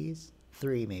 4 CDs.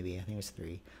 Three maybe. I think it was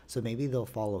three. So maybe they'll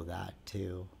follow that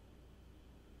too.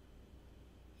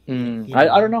 You know what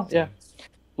I I don't mean? know. So, Yeah,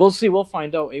 we'll see. We'll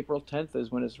find out. April 10th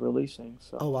is when it's releasing.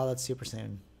 So oh wow, that's super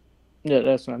soon. yeah,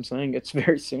 that's what I'm saying. It's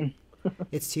very soon.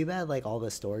 It's too bad like all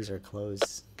the stores are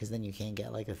closed because then you can't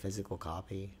get like a physical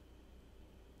copy.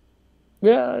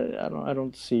 Yeah, I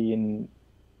don't see in.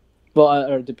 Well,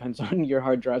 it depends on your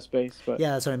hard drive space, but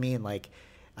Yeah, that's what I mean. Like,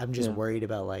 I'm just yeah. worried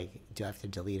about like, do I have to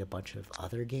delete a bunch of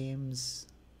other games?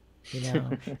 You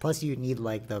know. Plus, you need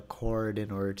like the cord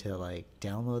in order to like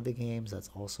download the games. That's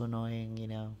also annoying. You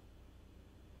know.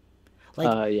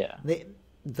 Like, Yeah. the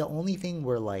the only thing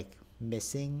we're like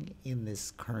missing in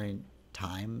this current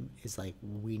time is like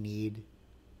we need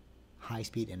high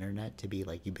speed internet to be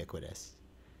like ubiquitous.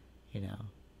 You know.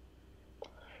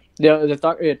 Yeah,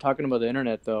 yeah, talking about the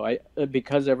internet though. I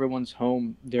because everyone's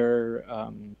home,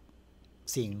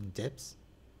 Seeing dips.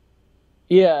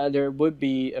 yeah, there would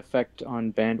be effect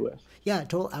on bandwidth. Yeah,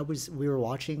 total. We were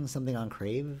watching something on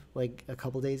Crave like a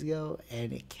couple days ago,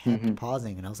 and it kept Hmm.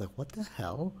 pausing, and I was like, "What the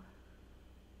hell?"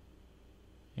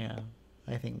 Yeah,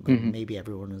 I think Hmm. maybe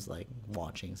everyone was like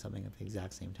watching something at the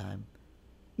exact same time.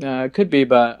 It could be,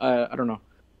 but I don't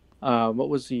know. What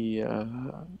was the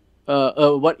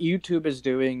what YouTube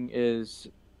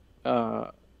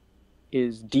uh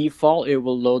is default. It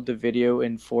will load the video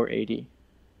in 480.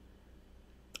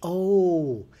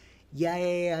 Oh, yeah,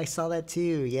 yeah, yeah. I saw that too.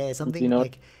 Yeah, Do you something know?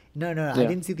 like no. I Yeah.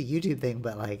 didn't see the YouTube thing,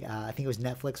 but like I think it was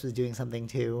Netflix was doing something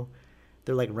too.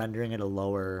 They're like rendering at a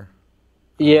lower.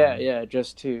 Yeah, Um, yeah,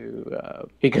 just to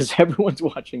because everyone's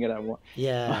watching it at once.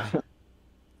 yeah,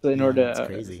 So in yeah, order it's to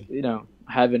crazy.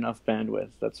 have enough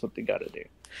bandwidth, that's what they got to do.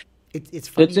 It's It's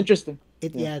funny. interesting. Yeah.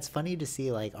 Yeah, it's funny to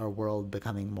see like our world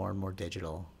becoming more and more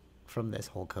digital from this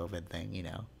whole COVID thing. You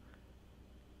know.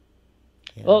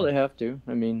 Well, Yeah. they have to.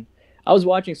 I mean, I was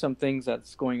watching some things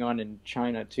that's going on in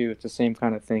China too. It's the same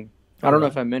kind of thing. I Oh, don't know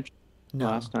if really? I mentioned it No.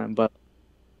 last time, but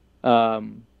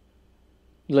um,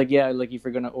 like yeah, like if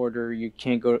you're gonna order, you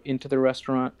can't go into the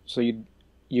restaurant, so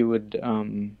you would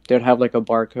they'd have like a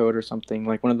barcode or something,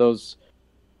 like one of those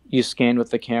you scan with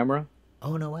the camera,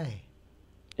 Oh, no way.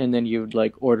 and then you'd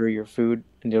like order your food,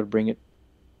 and they would bring it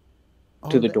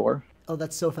to Oh, the door.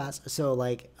 that's so fast. So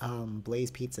like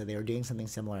Blaze Pizza, they were doing something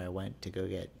similar. I went to go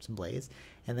get some Blaze,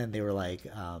 and then they were like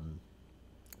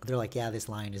they're like, yeah, this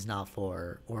line is not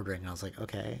for ordering. And I was like,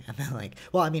 okay. And then like,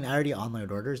 well, I mean, I already online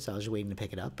ordered, so I was just waiting to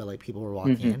pick it up. But like, people were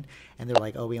walking Hmm. in, and they're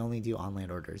like, oh, we only do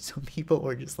online orders. So people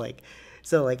were just like,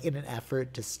 so like in an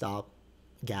effort to stop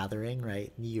gathering,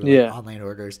 right? You were like Yeah. online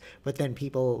orders, but then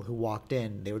people who walked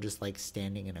in, they were just like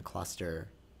standing in a cluster,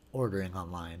 ordering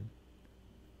online.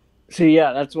 See,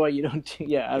 yeah, that's why you don't.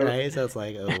 Yeah, I don't. right? So it's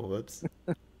like, oh, whoops.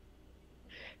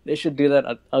 They should do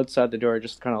that outside the door.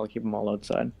 Just kind of like keep them all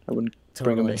outside. I wouldn't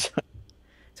bring them Totally, inside.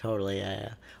 totally. Yeah,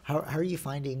 yeah. How are you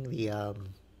finding the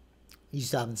You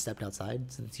still haven't stepped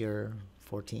outside since you're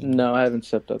 14? No, I haven't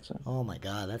stepped outside. Oh my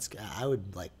God, that's I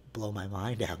would like blow my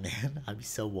mind out, man. I'd be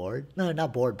so bored. No,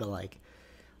 not bored, but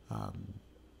um,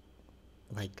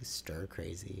 like stir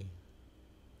crazy.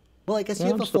 Well, I guess you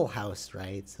No, have I'm a still. full house,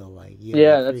 right? So like you have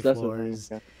Yeah, like three that's the thing.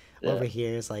 floors. Yeah. Over Yeah.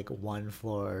 here is like one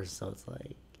floor, so it's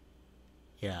like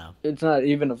yeah, It's not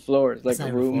even a floor. It's it's like a not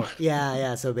even a room. floor. Yeah,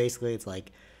 yeah. So basically, it's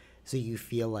like so you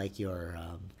feel like you're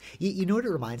you know what it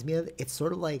reminds me of? It's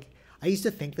sort of like I used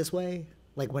to think this way,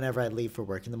 like whenever I leave for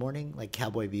work in the morning, like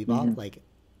Cowboy Bebop, Hmm. like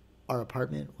our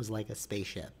apartment was like a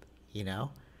spaceship, you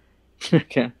know?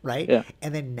 Okay. Right? Yeah.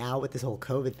 And then now with this whole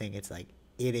COVID thing, it's like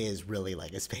it is really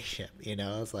like a spaceship, you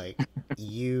know? It's like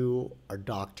you are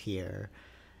docked here,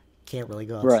 can't really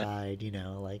go Right. outside, you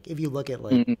know? Like if you look at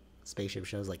like Hmm. spaceship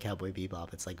shows like Cowboy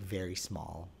Bebop, it's like very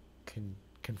small,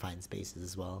 confined spaces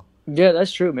as well. Yeah,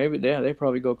 that's true. Maybe. Yeah, they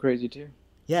probably go crazy too.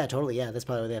 Yeah, totally. Yeah, that's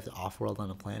probably why they have to off-world on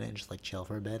a planet and just like chill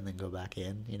for a bit and then go back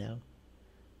in, you know?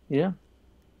 Yeah,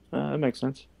 that makes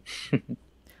sense.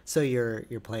 So you're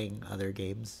playing other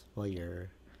games while you're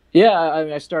Yeah, I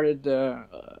mean, I started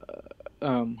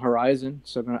Horizon,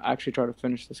 so I'm gonna actually try to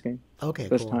finish this game okay,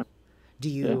 this cool. time. Do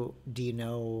Yeah. you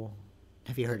know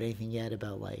have you heard anything yet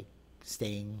about like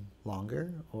staying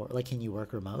longer or like can you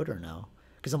work remote or no?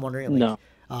 Because I'm wondering like No.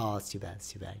 oh it's too bad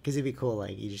it's too bad because it'd be cool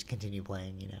like you just continue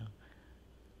playing you know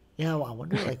yeah well, I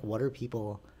wonder like what are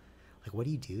people like what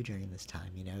do you do during this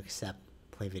time you know except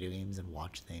play video games and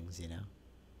watch things you know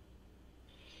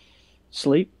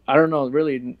Sleep? I don't know.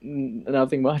 Really,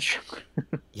 nothing much.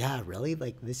 yeah really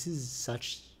like this is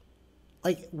such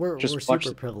like we're Just watch.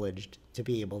 super privileged to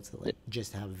be able to like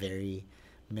just have very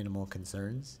minimal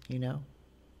concerns you know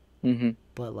Mm-hmm.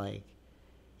 but like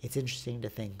it's interesting to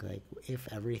think like if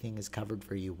everything is covered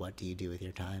for you what do you do with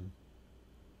your time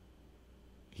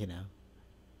you know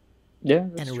Yeah,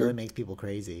 and that's it really true. makes people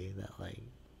crazy that like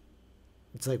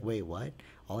it's like wait what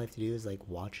all I have to do is like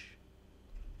watch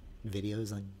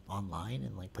videos on online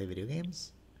and like play video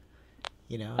games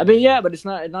you know I and mean, then yeah, but it's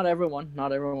not everyone.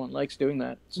 Not everyone likes doing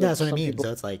that. yeah So that's what I some mean people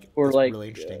so it's like who are it's like really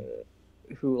interesting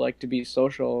who like to be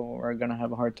social are gonna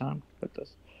have a hard time with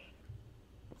this.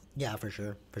 yeah for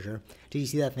sure did you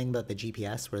see that thing about the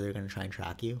GPS where they're going to try and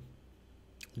track you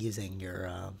using your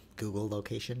Google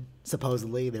location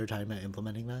supposedly they're talking about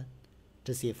implementing that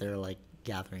to see if there are like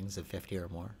gatherings of 50 or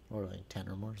more or like 10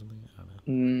 or more or something I don't know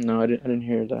No, I didn't. I didn't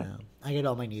hear that. no I get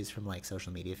all my news from like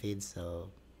social media feeds so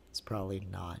it's probably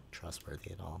not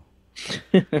trustworthy at all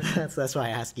that's why I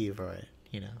ask you for it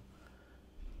you know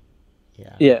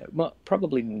yeah Yeah, well,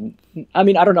 probably. I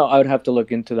mean, I don't know. I would have to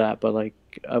look into that, but like,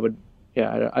 I would.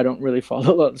 Yeah, I don't really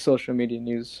follow a lot of social media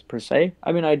news per se.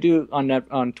 I mean, I do on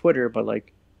on Twitter, but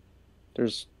like,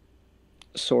 there's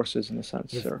sources in a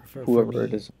sense, if or whoever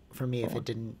it is. for me if Follow. it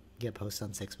didn't get posted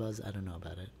on Six Buzz I don't know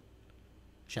about it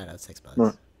shout out Six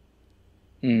Right. Buzz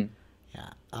Mm.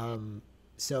 yeah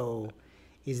so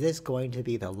is this going to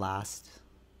be the last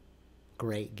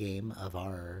great game of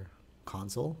our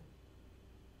console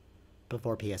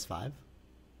before PS5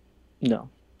 No.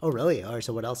 oh really oh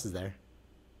so what else is there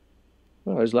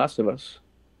Well, there's Last of Us.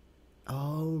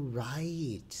 oh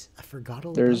right I forgot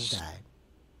all about There's that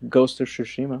Ghost of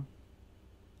Tsushima.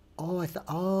 oh I thought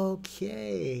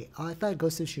okay oh, I thought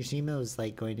Ghost of Tsushima was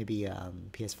like going to be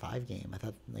PS5 game I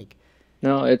thought like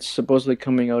No, it's supposedly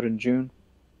coming out in June.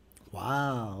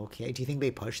 wow okay do you think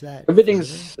they push that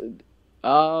further Everything's.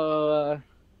 Uh,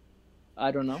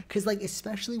 I don't know. because like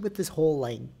especially with this whole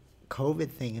like COVID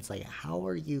thing it's like how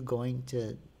are you going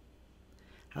to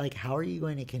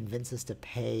convince us to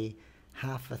pay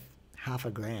half a half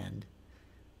a grand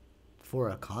for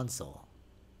a console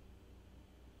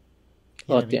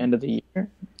you Well, know what at I the mean end of the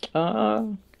year.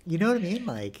 Uh, you know what I mean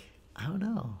like I don't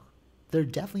know they're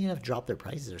definitely gonna have to drop their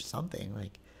prices or something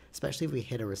like especially if we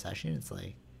hit a recession it's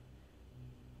like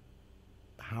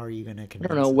how are you gonna I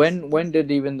don't know convince us when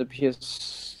did even the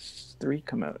PS3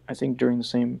 come out? I think during the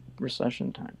same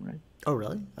recession time, right? oh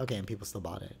really okay and people still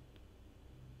bought it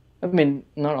I mean,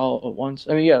 not all at once.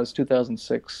 I mean, yeah, it was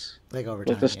 2006 like over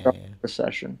with the time yeah start yeah of the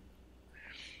recession.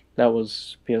 That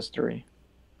was PS3.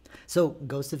 so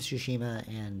Ghost of Tsushima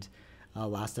and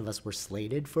Last of Us were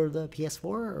slated for the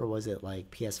PS4 or was it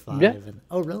like Yeah, PS5 and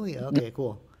oh really okay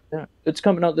cool yeah, it's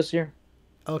coming out this year,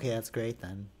 okay that's great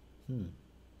then hmm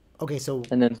okay so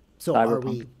and then so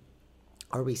Cyberpunk.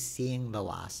 are we seeing the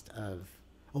last of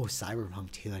Oh,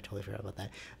 Cyberpunk too. I totally forgot about that.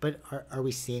 But are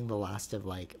we seeing the last of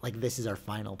like this is our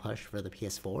final push for the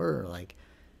PS4, or like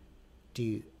do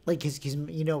you like because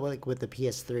you know like with the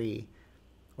PS3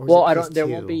 or was Well, it I don't. There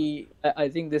won't PS2? be. I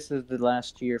think this is the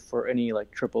last year for any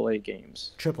like AAA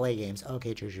games, AAA games.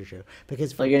 Okay, true, true, true.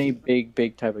 Because for like any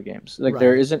big type of games. Like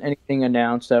there right. isn't anything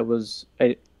announced that was.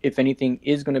 If anything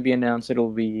is going to be announced,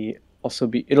 it'll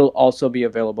also be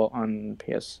available on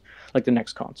PS, like the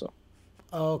next console.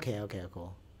 Oh, okay, okay,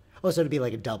 cool. Oh, so it'd be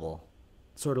like a double,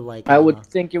 sort of like I would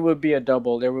think it would be a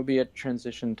double. There would be a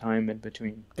transition time in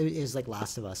between. it was like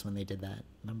Last of Us when they did that.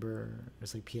 Remember, it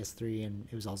was like PS3 and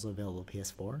it was also available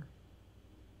PS4.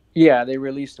 Yeah, they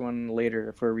released one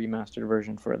later for a remastered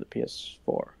version for the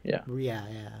PS4. Yeah. Yeah,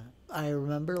 yeah. I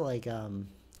remember like because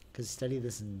I studied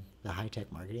this in the high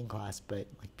tech marketing class, but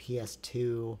like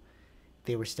PS2,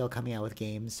 they were still coming out with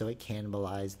games, so it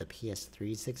cannibalized the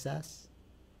PS3 success.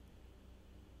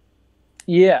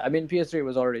 Yeah, I mean PS3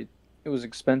 was already it was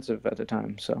expensive at the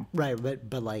time, so. Right,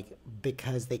 but like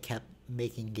because they kept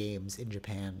making games in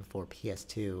Japan for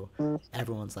PS2,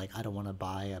 everyone's like, I don't want to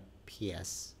buy a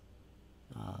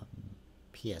um,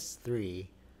 PS3.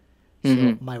 So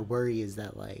Hmm. my worry is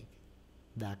that like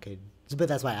that could, but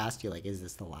that's why I asked you like, is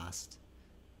this the last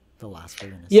we're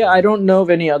gonna Yeah, I see? don't know of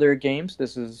any other games.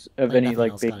 This is of Like any nothing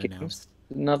like else big got games. announced.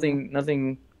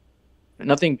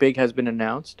 Nothing big has been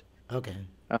announced. Okay,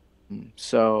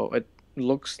 So it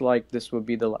looks like this would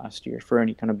be the last year for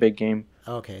any kind of big game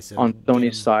okay, so on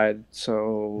Sony's side.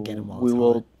 get So them while we it's hot.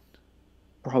 will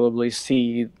probably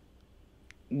see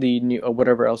the new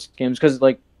whatever else games because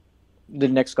like the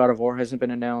next God of War hasn't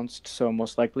been announced, so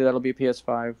most likely that'll be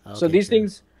PS5. So Okay, these true.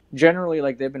 things generally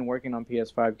like they've been working on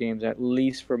PS5 games at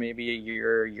least for maybe a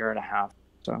year and a half.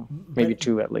 So maybe But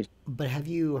two at least. have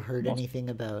you heard Most. anything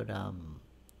about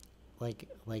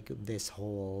like this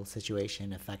whole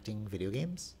situation affecting video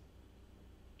games?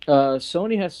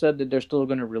 Sony has said that they're still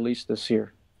going to release this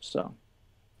year. So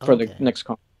for the Okay. next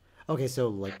con, Okay, so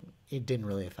like it didn't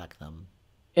really affect them.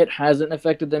 it hasn't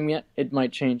affected them yet. It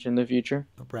might change in the future.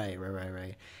 Right, right, right,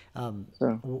 right. So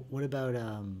What about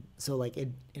so like it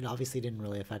obviously didn't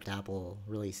really affect Apple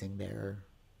releasing their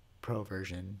Pro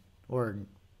version, or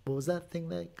what was that thing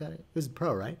that got it? It was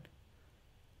Pro, right?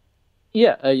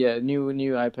 yeah, yeah, new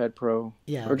iPad Pro,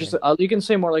 Yeah, or just okay. you can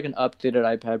say more like an updated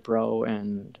iPad Pro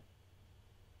and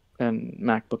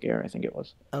MacBook Air. I think it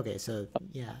was. Okay, so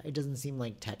yeah, it doesn't seem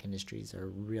like tech industries are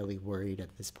really worried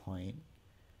at this point.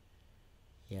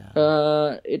 Yeah.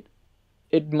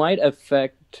 It might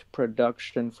affect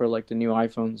production for like the new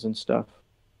iPhones and stuff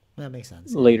That makes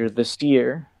sense, yeah. later this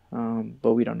year.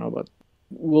 But we don't know about.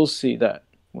 We'll see that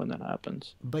when that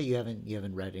happens. But you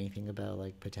haven't read anything about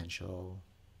like potential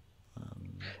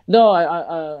No,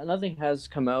 nothing has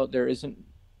come out. There isn't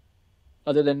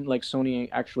other than like Sony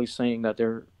actually saying that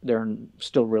they're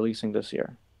still releasing this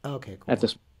year Okay, at cool.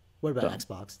 this. What about So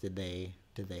Xbox? Did they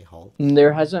halt there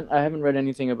or hasn't. I haven't read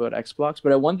anything about Xbox,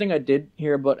 but one thing I did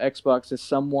hear about Xbox is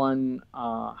someone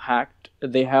hacked.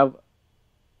 They have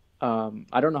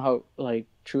I don't know how like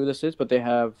true this is, but they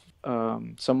have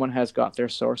someone has got their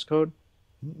source code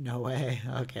no way.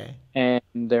 Okay. and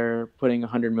they're putting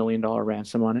 $100 million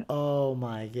ransom on Oh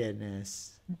my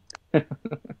goodness. it.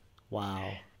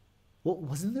 Wow. What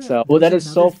wasn't there? So There well, was that is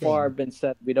another so far thing. been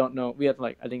said. We don't know. We have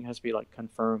like I think it has to be like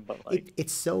confirmed, but like yeah,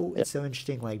 It's so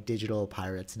interesting like digital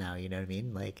pirates now, you know what I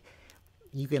mean? Like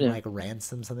you can yeah. like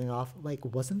ransom something off. Like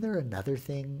wasn't there another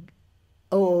thing?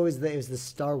 Oh, it was the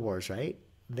Star Wars, right?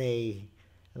 The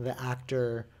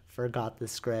actor forgot the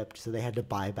script, so they had to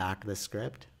buy back the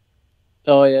script.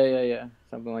 Oh yeah, yeah, yeah.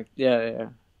 Something like yeah, yeah, yeah.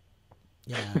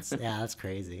 Yeah, that's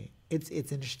crazy. It's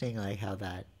interesting like how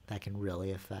that can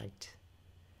really affect,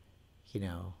 you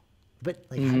know. But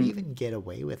like how do you Mm-hmm. even get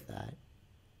away with that?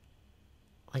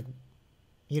 Like,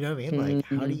 you know what I mean? Like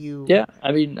Mm-hmm. Yeah,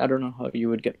 I mean, I don't know how you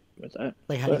would get with that,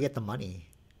 how do you but get the money?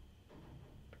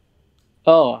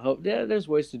 yeah, there's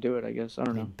ways to do it. I guess I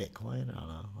don't Like know. Bitcoin? I don't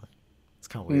know. Like, it's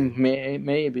kind of weird.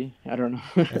 Maybe I don't know.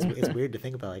 It's weird to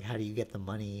think about like how do you get the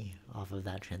money off of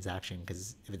that transaction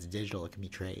because if it's digital it can be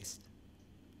traced.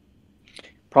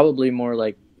 Probably more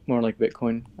like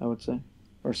Bitcoin, I would say,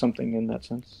 or something in that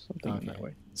sense, something in that Okay.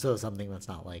 way. So something that's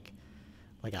not like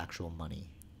actual money.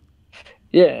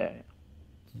 Yeah, yeah, yeah.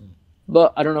 Hmm.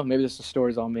 But I don't know. Maybe this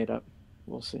story's all made up.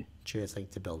 We'll see. True, it's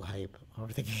like to build hype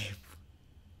over the game.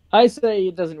 I say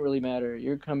it doesn't really matter.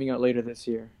 You're coming out later this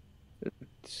year,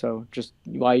 so just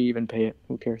why even pay it?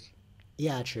 Who cares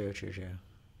Yeah, true, true, true.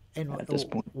 And at this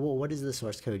point? what is the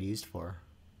source code used for?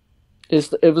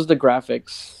 It was the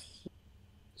graphics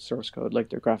source code, like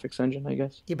their graphics engine, I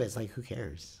guess. Yeah, but it's like who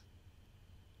cares?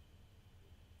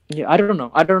 Yeah, I don't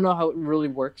know. I don't know how it really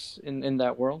works in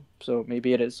that world. So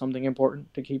maybe it is something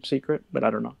important to keep secret, but I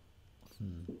don't know.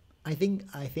 I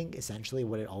think essentially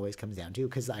what it always comes down to,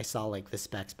 because I saw like the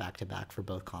specs back to back for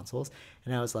both consoles,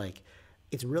 and I was like,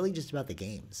 it's really just about the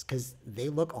games because they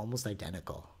look almost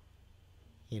identical.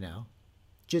 You know,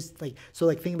 just like so.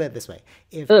 Like think about it this way: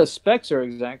 if The specs are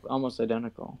exact, almost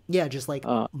identical. yeah, just like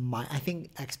Uh, I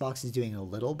think Xbox is doing a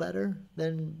little better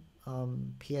than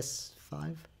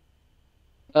PS5.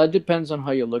 it depends on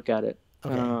how you look at it.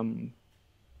 Okay. Um,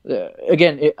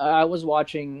 Again, I was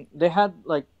watching. They had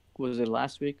like, was it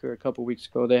last week or a couple weeks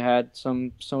ago? They had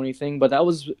some Sony thing, but that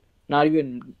was not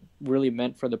even really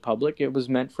meant for the public. It was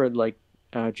meant for like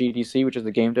GDC, which is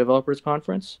the Game Developers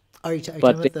Conference. Are you talking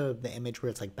But they, about the image where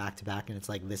it's like back to back and it's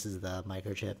like this is the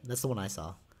microchip? That's the one I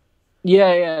saw.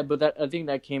 yeah, yeah, but that I think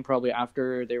that came probably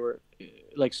after they were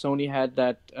like Sony had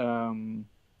that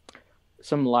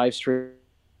some live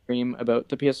stream about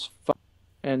the PS5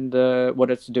 and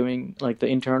what it's doing, like the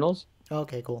internals.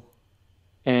 Okay, cool.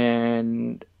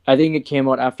 And I think it came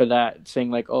out after that saying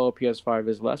like, oh, PS5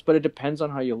 is less, but it depends on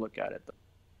how you look at it.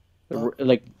 Oh,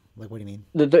 Like like what do you mean?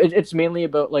 it's mainly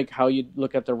about like how you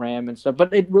look at the RAM and stuff,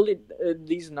 but it really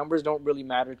these numbers don't really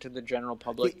matter to the general Yeah,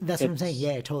 public. that's what I'm saying.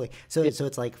 Yeah, totally. So It, so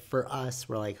it's like for us,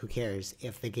 we're like, who cares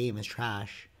if the game is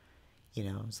trash? You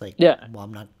know, it's like, yeah, well,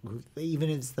 I'm not even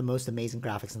if it's the most amazing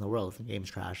graphics in the world. If the game's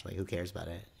trash, like, who cares about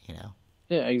it? You know?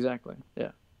 yeah, exactly.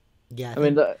 Yeah, Yeah, I I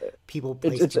mean, think people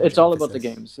place it's too much it's all about the emphasis.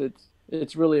 games.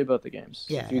 It's really about the games.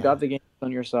 Yeah, If you yeah, got the games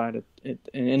on your side,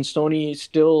 and Sony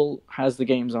still has the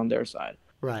games on their side.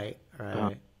 right, right, Uh,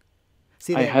 right.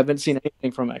 See, I they haven't seen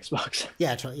anything from Xbox.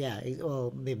 yeah, yeah.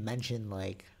 Well, they mentioned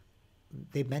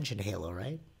Halo,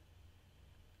 right?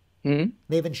 Hmm.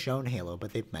 They haven't shown Halo,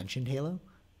 but they've mentioned Halo.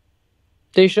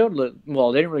 They showed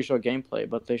well, they didn't really show gameplay,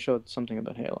 but they showed something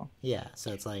about Halo. Yeah,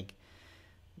 so it's like,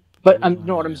 But I you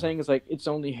know what don't I'm know. saying is like it's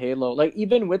only Halo. Like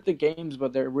even with the games,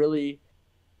 but they're really,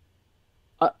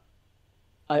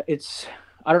 uh, it's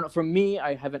I don't know. For me,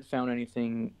 I haven't found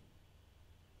anything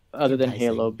other than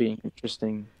Halo Enticing. being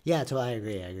interesting. Yeah, so I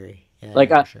agree. I agree. Yeah,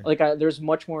 yeah, for sure. There's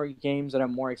much more games that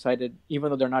I'm more excited, even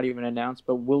though they're not even announced,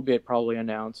 but will be probably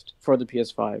announced for the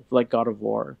PS5, like God of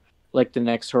War, like the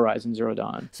next Horizon Zero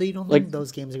Dawn. So you don't Like, think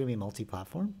those games are gonna be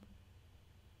multi-platform?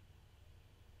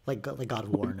 Like God of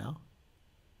War, no?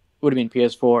 what do you mean,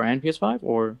 PS4 and PS5,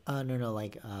 or No, no.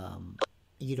 Like,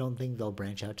 you don't think they'll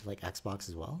branch out to like Xbox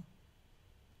as well?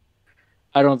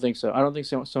 I don't think so. I don't think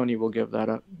Sony will give that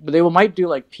up. But might do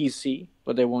like PC,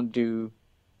 but they won't do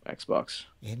Xbox.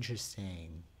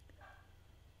 Interesting.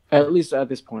 At least at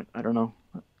this point, I don't know.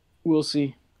 We'll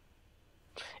see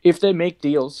if they make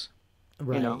deals, you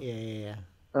Right. know, Yeah. Yeah.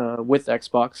 Yeah. with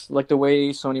Xbox, like the way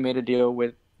Sony made a deal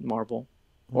with Marvel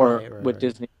or Right. Right. with Right.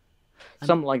 Disney, I'm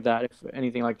something like that. If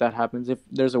anything like that happens, if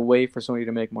there's a way for Sony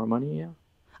to make more money, yeah,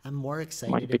 I'm more might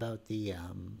excited be. about the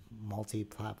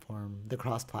multi-platform, the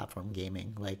cross-platform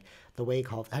gaming. Like the way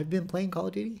Call. Have you been playing Call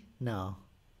of Duty? No.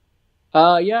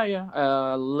 Yeah, yeah,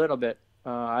 a little bit.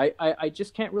 I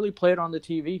just can't really play it on the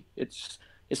TV. It's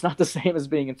not the same as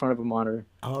being in front of a monitor.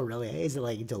 Oh, really? Is it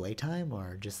like delay time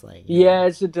or just like Yeah,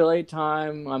 it's a delay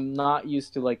time. I'm not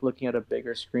used to like looking at a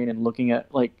bigger screen and looking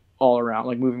at like all around,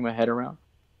 like moving my head around.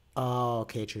 Oh,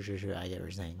 okay, true, true, true. I get what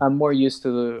you're saying. I'm more used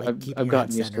to the. Like keeping I've your head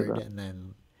gotten used to centered that. and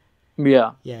then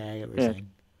Yeah, yeah, I get what you're yeah, saying.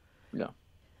 yeah,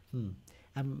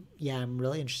 I'm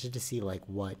really interested to see like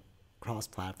what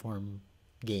cross-platform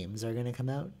games are gonna come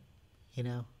out. You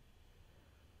know?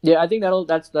 yeah. I think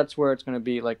that's where it's going to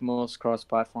be. Like most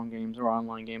cross-platform games or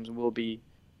online games will be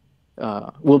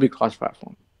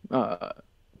cross-platform. Uh,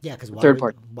 Yeah, because Third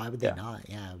party. why would they Yeah. not?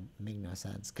 Yeah, make no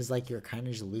sense. Because like you're kind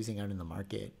of just losing out in the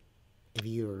market if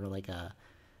you were like a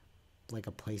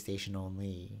PlayStation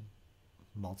only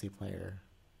multiplayer.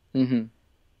 Hmm.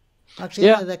 Actually,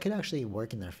 Yeah. that could actually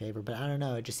work in their favor, but I don't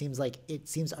know. It just seems like it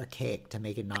seems archaic to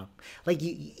make it not like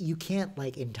you can't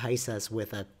like entice us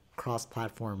with a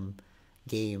cross-platform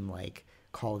game like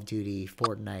Call of Duty,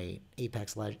 Fortnite,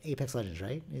 Apex Legends,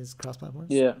 right? Is cross-platform?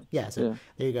 Yeah. Yeah, so Yeah.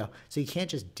 there you go. So you can't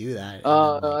just do that and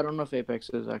then I like don't know if Apex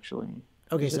is actually.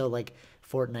 okay, Is it? so like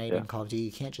Fortnite Yeah. and Call of Duty,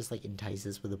 you can't just like entice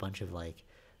us with a bunch of like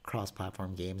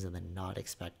cross-platform games and then not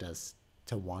expect us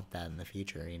to want that in the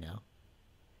future, you know?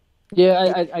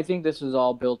 Yeah, It I think this is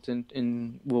all built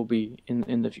in will be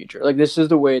in the future. Like this is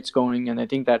the way it's going, and I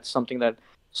think that's something that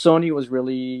Sony was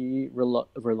really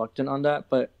reluctant on that.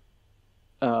 But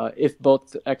if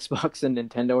both Xbox and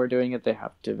Nintendo are doing it, they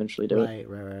have to eventually do it. right,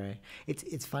 right, right, right.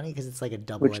 It's funny because it's like a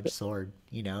Which double-edged sword,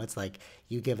 you know? It's like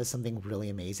you give us something really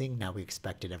amazing, now we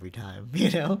expect it every time,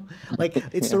 you know? Like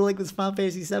it's yeah, sort of like this Final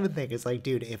Fantasy 7 thing. It's like,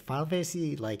 dude, if Final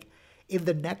Fantasy like if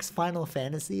the next Final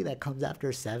Fantasy that comes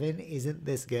after 7 isn't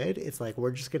this good, it's like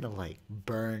we're just gonna like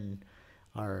burn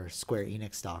our Square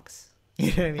Enix stocks. You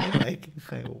know what I mean? Like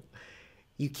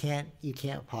you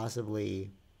can't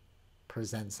possibly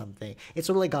present something. It's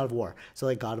sort of like God of War. So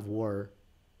like God of War,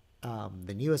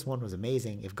 the newest one was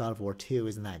amazing. If God of War 2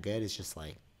 isn't that good, it's just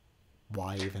like,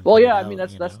 why even Well, put it yeah, I mean out,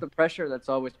 you that's know? the pressure that's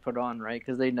always put on, right?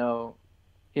 Because they know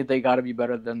they got to be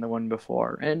better than the one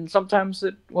before, and sometimes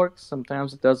it works,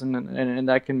 sometimes it doesn't, and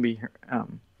that can be that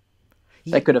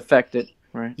You, could affect it,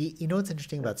 right? you know what's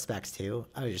interesting about specs too?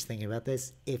 I was just thinking about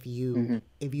this. Mm-hmm.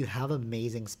 If you have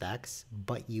amazing specs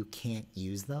but you can't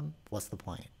use them, what's the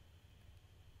point?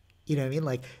 You know what I mean?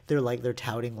 Like they're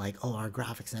touting like, oh, our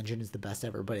graphics engine is the best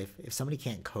ever. But if somebody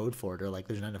can't code for it or like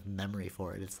there's not enough memory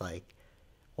for it, it's like,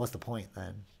 what's the point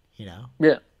then? You know?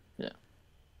 Yeah, yeah.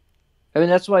 I mean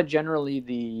that's why generally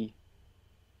the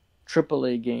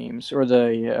AAA games or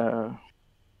the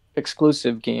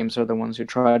exclusive games are the ones who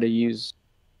try to use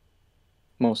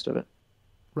most of it.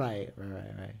 Right.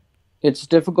 It's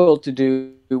difficult to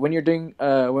do when you're doing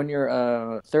when you're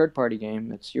a third party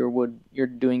game. You're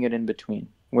doing it in between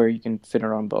where you can fit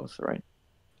it on both, right?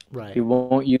 Right. You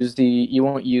won't use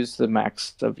the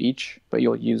max of each, but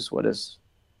you'll use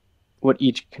what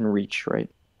each can reach, right?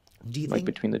 Like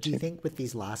between the Do you two. think with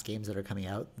these last games that are coming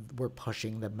out, we're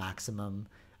pushing the maximum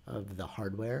of the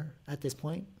hardware at this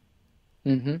point?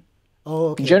 Mm-hmm. Oh,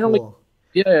 okay, Generally, cool.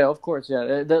 yeah, of course,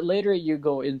 yeah. The later you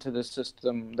go into the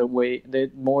system,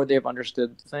 the more they've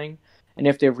understood the thing, and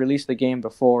if they've released the game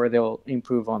before, they'll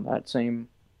improve on that same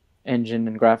engine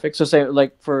and graphics. So, say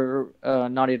like for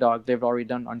Naughty Dog, they've already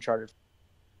done Uncharted,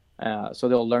 so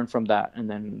they'll learn from that and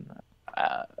then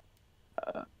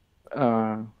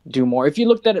uh, do more. If you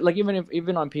looked at it, like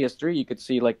even on PS3, you could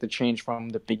see like the change from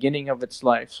the beginning of its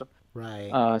life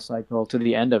Right. cycle to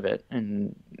the end of it,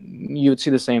 and you would see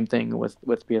the same thing with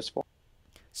PS4.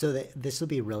 So this will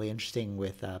be really interesting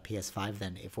with PS5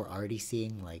 then, if we're already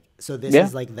seeing like, so this Yeah.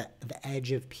 is like the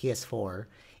edge of PS4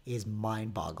 is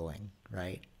mind-boggling,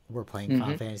 right? We're playing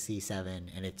Final Hmm. Fantasy 7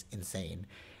 and it's insane.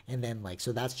 And then like,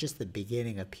 so that's just the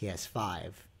beginning of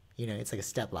PS5. You know, it's like a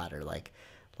step ladder. Like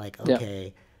Yeah.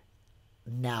 okay,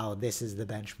 now this is the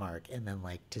benchmark, and then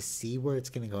like to see where it's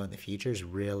going to go in the future is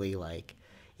really like,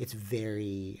 it's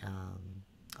very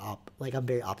like I'm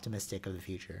very optimistic of the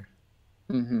future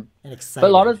Hmm. and But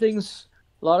a lot of excited. things,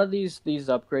 a lot of these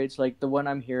upgrades, like the one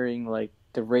I'm hearing, like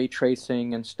the ray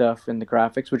tracing and stuff in the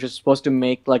graphics, which is supposed to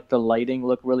make like the lighting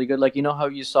look really good. Like you know how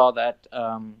you saw that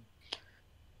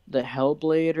the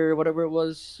Hellblade or whatever it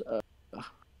was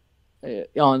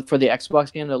on for the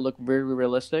Xbox game that looked very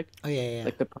realistic, Oh yeah.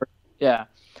 like yeah.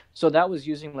 So that was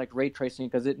using like ray tracing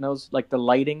because it knows like the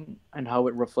lighting and how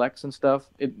it reflects and stuff.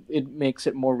 It makes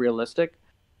it more realistic.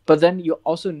 But then you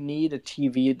also need a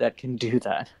TV that can do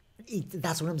that.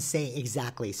 That's what I'm saying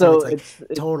exactly. So So it's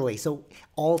like totally. So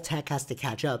all tech has to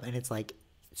catch up, and it's like,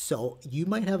 so you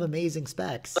might have amazing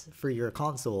specs for your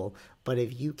console, but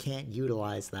if you can't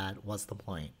utilize that, what's the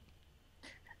point?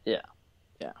 yeah,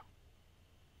 yeah.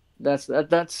 That's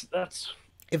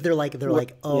If they're where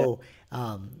like, yeah. oh,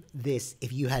 this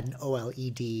if you had an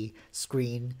OLED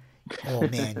screen, oh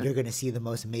man, you're gonna see the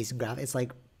most amazing graph. It's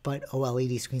like, but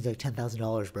OLED screens are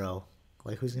 $10,000, bro.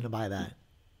 Like, who's gonna buy that?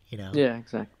 You know? Yeah,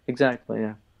 exactly,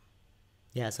 yeah.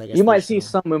 Yeah. So I guess You they're might see still.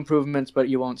 some improvements, but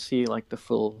you won't see like the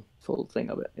full thing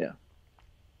of it. Yeah.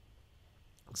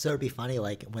 So it'd be funny,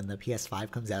 like when the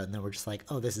PS5 comes out, and then we're just like,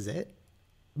 oh, this is it.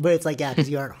 But it's like, yeah, because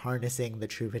you aren't harnessing the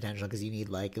true potential, because you need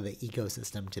like the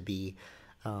ecosystem to be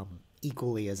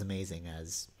equally as amazing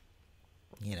as,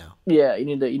 you know. Yeah, you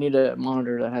need a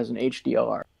monitor that has an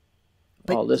HDR,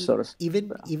 But all this sort of stuff.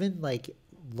 even like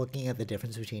looking at the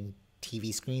difference between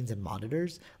TV screens and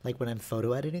monitors, like when I'm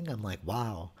photo editing, I'm like,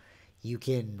 wow, you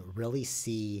can really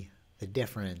see the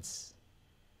difference.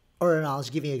 Or I'll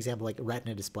just give you an example, like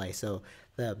Retina display. So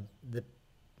the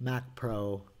Mac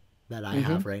Pro that I Hmm.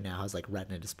 have right now has like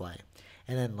Retina display,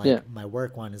 and then Yeah. like my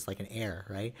work one is like an Air,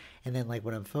 right? And then like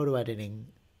when I'm photo editing,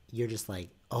 you're just like,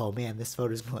 oh man, this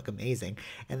photo's gonna look amazing.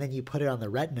 And then you put it on the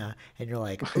Retina, and you're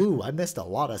like, ooh, I missed a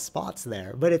lot of spots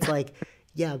there. But it's like,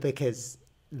 yeah, because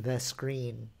the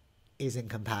screen isn't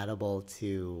compatible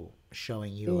to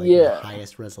showing you like the Yeah.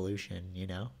 highest resolution, you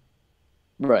know?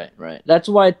 Right, right. That's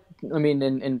why I mean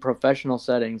in professional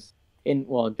settings, in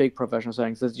well, big professional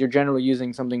settings, is you're generally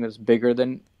using something that's bigger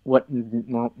than what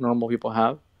normal people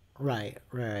have, Right,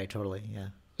 totally, yeah.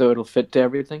 so it'll fit to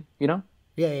everything. You know,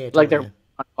 Yeah, like totally, they're yeah.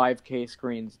 on 5K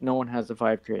screens. No one has a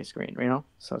 5K screen, you know.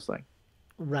 So it's like,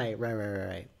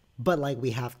 Right. But like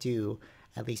we have to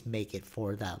at least make it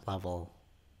for that level.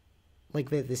 Like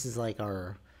this is like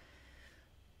our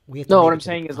We have to No, make what it I'm to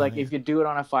the. saying is Oh like yeah. if you do it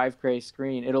on a 5K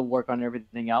screen, it'll work on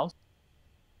everything else.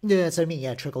 Yeah, that's what I mean.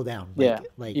 Yeah, trickle down. Yeah,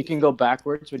 you can go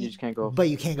backwards, but you just can't go. But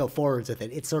you can't go forwards with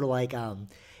it. It's sort of like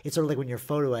when you're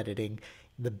photo editing,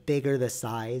 the bigger the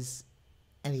size,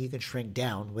 and you can shrink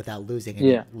down without losing any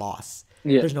Yeah, loss.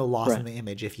 yeah, There's no loss in right. the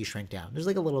image if you shrink down. There's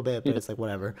like a little bit, but Yeah, it's like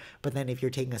whatever. But then if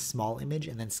you're taking a small image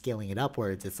and then scaling it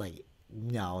upwards, it's like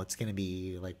no, it's gonna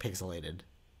be like pixelated.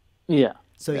 yeah,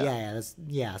 So yeah,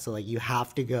 yeah. So like you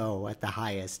have to go at the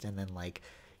highest, and then like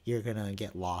you're gonna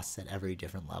get lost at every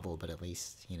different level. But at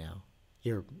least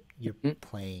you're Mhm.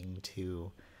 playing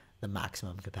to the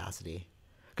maximum capacity.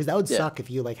 Because that would Yeah, suck if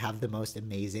you like have the most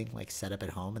amazing like setup at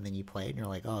home, and then you play it and you're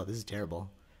like, oh, this is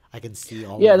terrible. I can see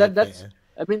all yeah. of That like that's. the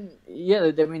I mean, yeah.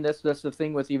 I mean, that's the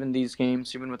thing with even these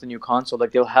games, even with the new console.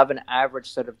 Like they'll have an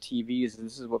average set of TVs, and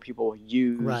this is what people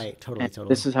use, right, totally, and totally.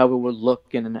 this is how it would look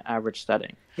in an average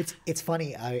setting. It's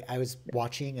funny. I was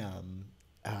watching um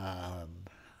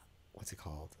what's it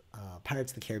called?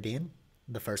 Pirates of the Caribbean,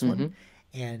 the first one, Hmm.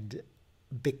 and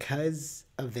because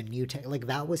of the new tech, like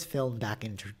that was filmed back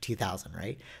in 2000,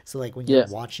 right? So like when you're Yes.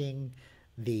 watching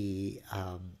the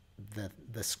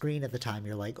the screen at the time,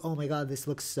 you're like, oh my god, this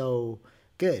looks so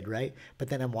good, right? But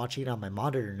then I'm watching it on my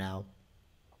monitor now,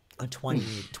 a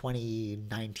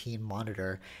 2019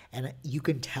 monitor, and you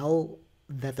can tell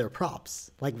that they're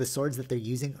props. Like the swords that they're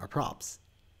using are props.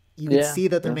 You could Yeah. see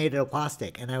that they're Yeah. made out of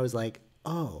plastic, and I was like,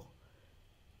 oh,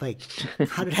 like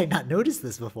how did I not notice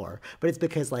this before? But it's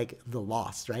because like the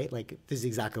loss, right? Like this is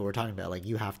exactly what we're talking about. Like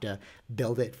you have to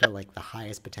build it for like the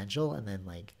highest potential, and then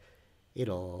like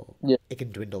it'll Yeah. it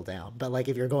can dwindle down. But like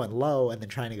if you're going low and then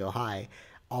trying to go high,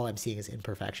 all I'm seeing is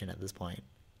imperfection at this point.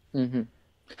 Hmm.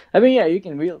 I mean, yeah,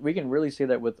 we can really see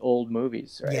that with old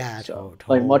movies, right? Yeah, So,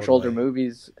 like much older totally.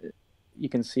 movies, you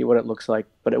can see what it looks like,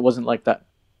 but it wasn't like that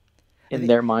I in think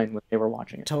their mind when they were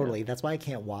watching it. Yeah. totally. That's why I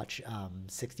can't watch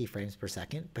 60 frames per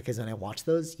second, because when I watch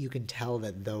those, you can tell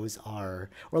that those are,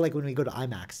 or like when we go to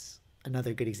IMAX,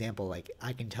 another good example, like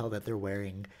I can tell that they're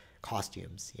wearing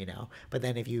costumes, you know? But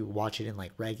then if you watch it in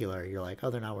like regular, you're like, oh,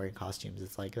 they're not wearing costumes.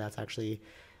 It's like that's actually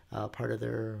part of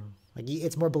their, like,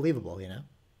 it's more believable, you know?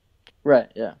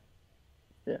 Right. Yeah.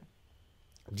 Yeah.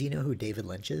 Do you know who David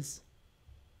Lynch is?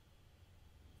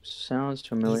 Sounds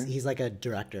he's familiar. he's like a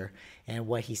director, and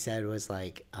what he said was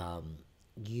like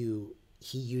you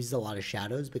he used a lot of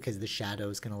shadows because the shadow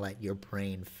is going to let your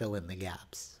brain fill in the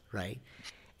gaps, right?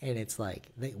 And it's like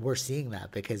we're seeing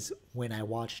that because when I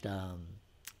watched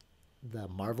the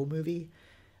Marvel movie,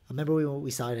 I remember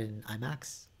we saw it in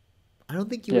IMAX. I don't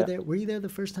think you were Yeah. there. Were you there the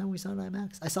first time we saw it in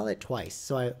IMAX? I saw it twice.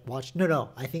 So I watched. No, no.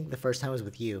 I think the first time was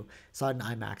with you. Saw it in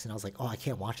IMAX, and I was like, "Oh, I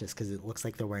can't watch this because it looks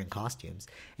like they're wearing costumes."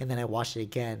 And then I watched it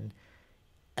again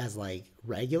as like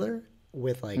regular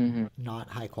with like Hmm. not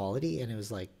high quality, and it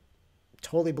was like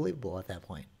totally believable at that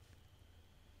point.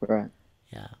 Right.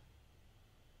 Yeah.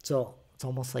 So it's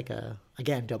almost like a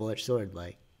again double-edged sword.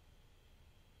 Like,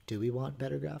 do we want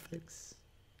better graphics?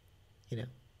 You know?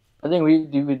 I think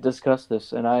we discussed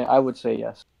this, and I would say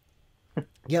yes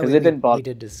Yeah, because it didn't we bother.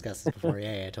 did discuss this before.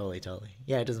 Yeah, yeah, totally, totally.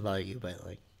 Yeah, it doesn't bother you, but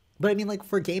like, but I mean, like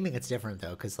for gaming, it's different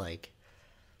though, because like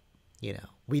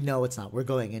we know it's not. We're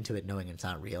going into it knowing it's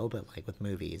not real, but like with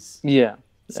movies, Yeah.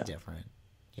 it's Yeah. different.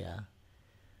 Yeah.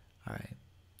 All right.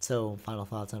 So, final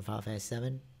thoughts on Final Fantasy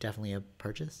VII? Definitely a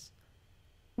purchase.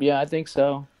 Yeah. I think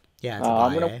so. Yeah, it's a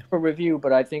I'm buy, gonna wait eh? for a review,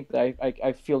 but I think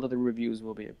I feel that the reviews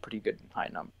will be a pretty good high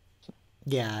number.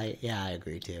 Yeah, I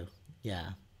agree too.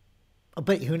 Yeah.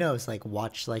 But who knows? Like,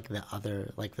 watch like the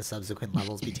other, like the subsequent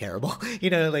levels be terrible.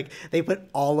 Like they put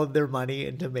all of their money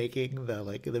into making the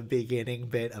like the beginning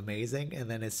bit amazing, and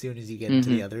then as soon as you get into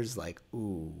the Hmm. others, like,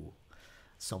 ooh,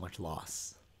 so much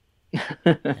loss.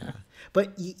 Yeah.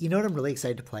 But you know what I'm really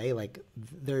excited to play? Like,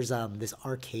 there's this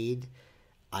arcade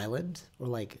island, or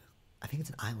like I think it's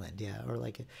an island, yeah, or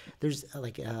like there's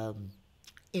like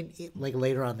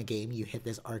later on in the game you hit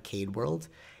this arcade world,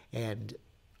 and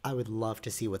I would love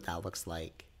to see what that looks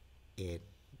like in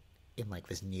like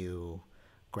this new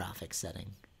graphic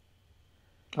setting.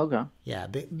 Okay. Yeah,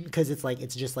 because it's like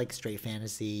it's just like straight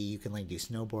fantasy. You can like do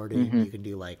snowboarding, Hmm. you can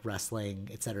do like wrestling,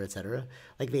 etc., etc.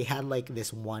 Like they had like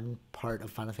this one part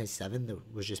of Final Fantasy VII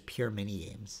that was just pure mini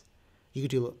games. You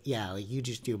could do yeah, like you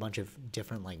just do a bunch of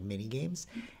different like mini games,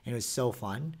 and it was so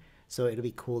fun. So it'll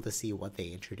be cool to see what they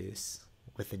introduce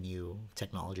with the new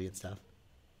technology and stuff.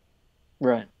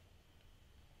 Right.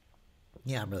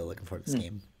 Yeah, I'm really looking forward to this Mm.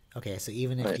 game. Okay, so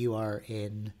even if Right. you are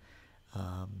in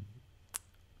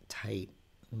tight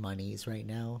monies right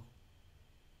now,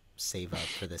 save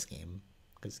up for this game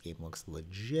because this game looks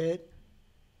legit,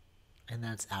 and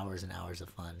that's hours and hours of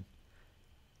fun.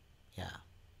 Yeah.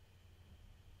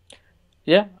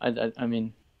 Yeah, I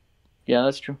mean, yeah,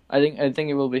 that's true. I think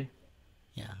it will be.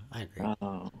 Yeah, I agree.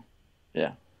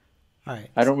 Yeah. All right.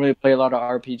 I don't really play a lot of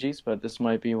RPGs, but this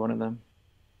might be one of them.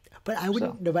 But I So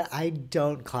wouldn't, no, but I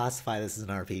don't classify this as an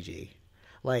RPG.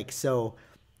 Like, so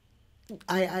it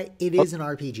oh, is an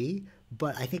RPG,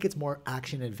 but I think it's more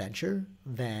action adventure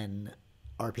than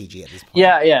RPG at this point.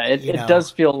 yeah, yeah, it, You it know,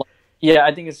 does feel like, yeah,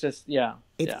 I think it's just yeah,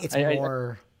 yeah. it's I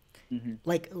more mhm.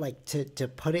 like to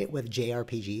put it with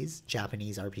JRPGs,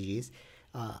 Japanese RPGs.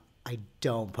 I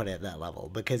don't put it at that level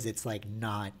because it's like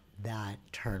not that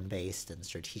turn based and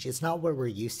strategic. It's not what we're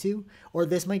used to, or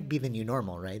this might be the new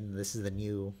normal, right? And this is the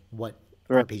new what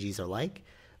Right. RPGs are like,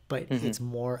 but Hmm. it's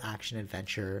more action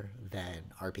adventure than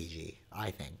RPG, I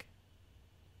think,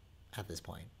 at this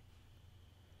point.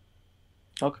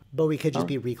 Okay. But we could All just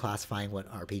right. be reclassifying what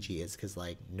RPG is because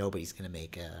like nobody's gonna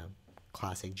make a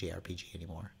classic JRPG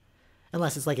anymore.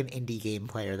 Unless it's like an indie game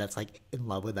player that's like in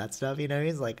love with that stuff, you know?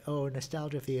 He's like, oh,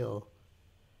 nostalgia feel.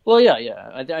 Well, yeah, yeah.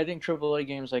 I think AAA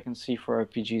games I can see for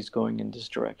RPGs going in this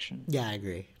direction. Yeah, I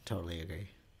agree. Totally agree.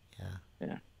 Yeah.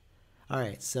 Yeah. All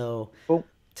right. So Cool.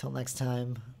 till next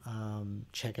time,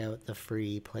 check out the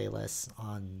free playlists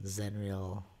on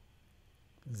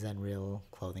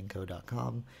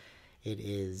zenrealclothingco.com. It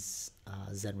is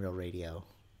Zenreal Radio.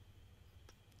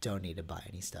 Don't need to buy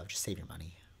any stuff. Just save your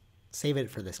money. Save it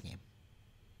for this game.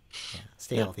 Yeah.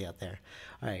 Stay Yeah. healthy out there.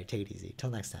 All right. Take it easy. Till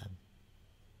next time.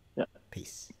 Yeah.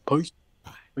 Peace. Peace.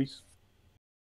 Bye. Peace.